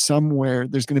that there's somewhere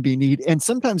there's going to be a need. And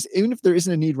sometimes, even if there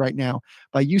isn't a need right now,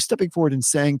 by you stepping forward and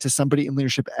saying to somebody in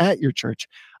leadership at your church,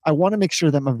 I want to make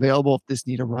sure that I'm available if this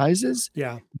need arises,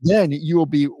 then you will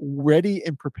be ready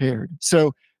and prepared.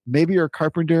 So maybe you're a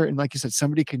carpenter and, like you said,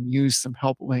 somebody can use some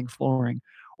help laying flooring.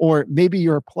 Or maybe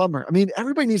you're a plumber. I mean,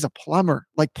 everybody needs a plumber.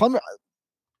 Like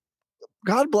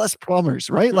God bless plumbers,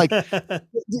 right? Like,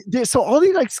 so all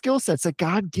these like skill sets that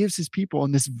God gives his people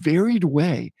in this varied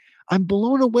way. I'm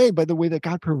blown away by the way that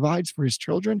God provides for his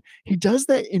children. He does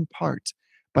that in part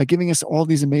by giving us all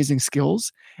these amazing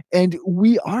skills. And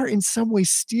we are in some way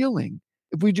stealing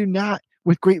if we do not,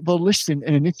 with great volition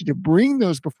and initiative, bring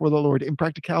those before the Lord in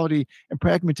practicality and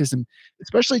pragmatism,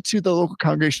 especially to the local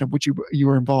congregation of which you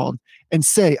are involved, and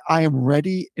say, I am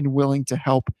ready and willing to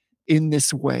help in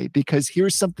this way, because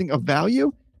here's something of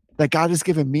value that God has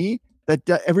given me that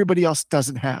everybody else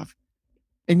doesn't have.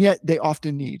 And yet they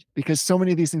often need, because so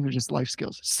many of these things are just life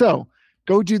skills. So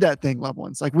go do that thing, loved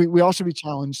ones. Like we all should be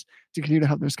challenged to continue to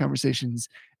have those conversations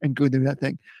and go do that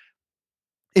thing.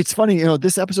 It's funny,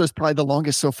 this episode is probably the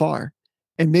longest so far.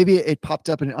 And maybe it popped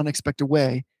up in an unexpected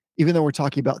way, even though we're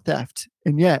talking about theft.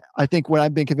 And yet, I think what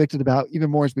I've been convicted about,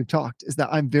 even more as we've talked, is that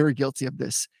I'm very guilty of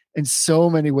this in so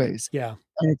many ways. Yeah.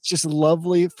 And it's just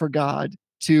lovely for God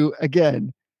to,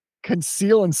 again,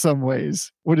 conceal in some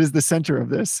ways what is the center of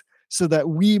this, so that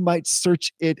we might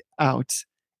search it out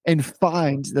and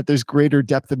find that there's greater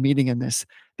depth of meaning in this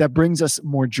that brings us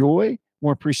more joy,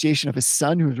 more appreciation of his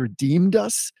son who has redeemed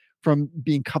us from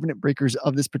being covenant breakers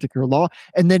of this particular law,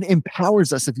 and then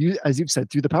empowers us, as you've said,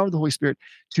 through the power of the Holy Spirit,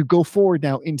 to go forward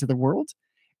now into the world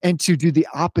and to do the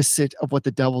opposite of what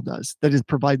the devil does. That is,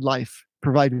 provide life,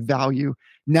 provide value,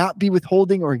 not be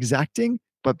withholding or exacting,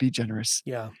 but be generous.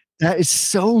 Yeah. That is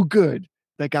so good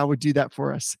that God would do that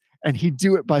for us. And he'd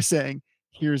do it by saying,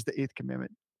 here's the 8th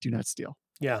commandment, do not steal.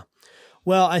 Yeah.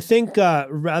 Well, I think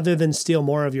rather than steal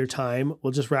more of your time,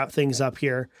 we'll just wrap things up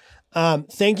here.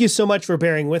 Thank you so much for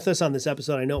bearing with us on this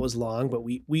episode. I know it was long, but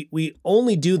we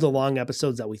only do the long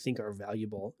episodes that we think are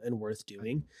valuable and worth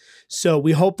doing. So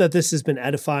we hope that this has been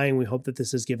edifying. We hope that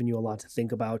this has given you a lot to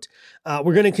think about.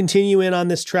 We're going to continue in on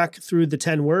this trek through the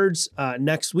 10 words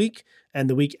next week and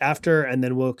the week after, and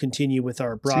then we'll continue with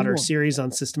our broader series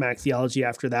on systematic theology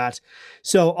after that.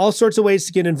 So all sorts of ways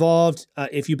to get involved.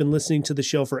 If you've been listening to the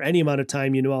show for any amount of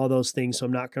time, you know all those things, so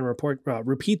I'm not going to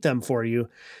repeat them for you.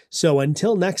 So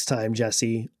until next time,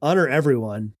 Jesse, honor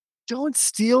everyone. Don't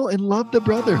steal and love the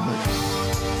brotherhood.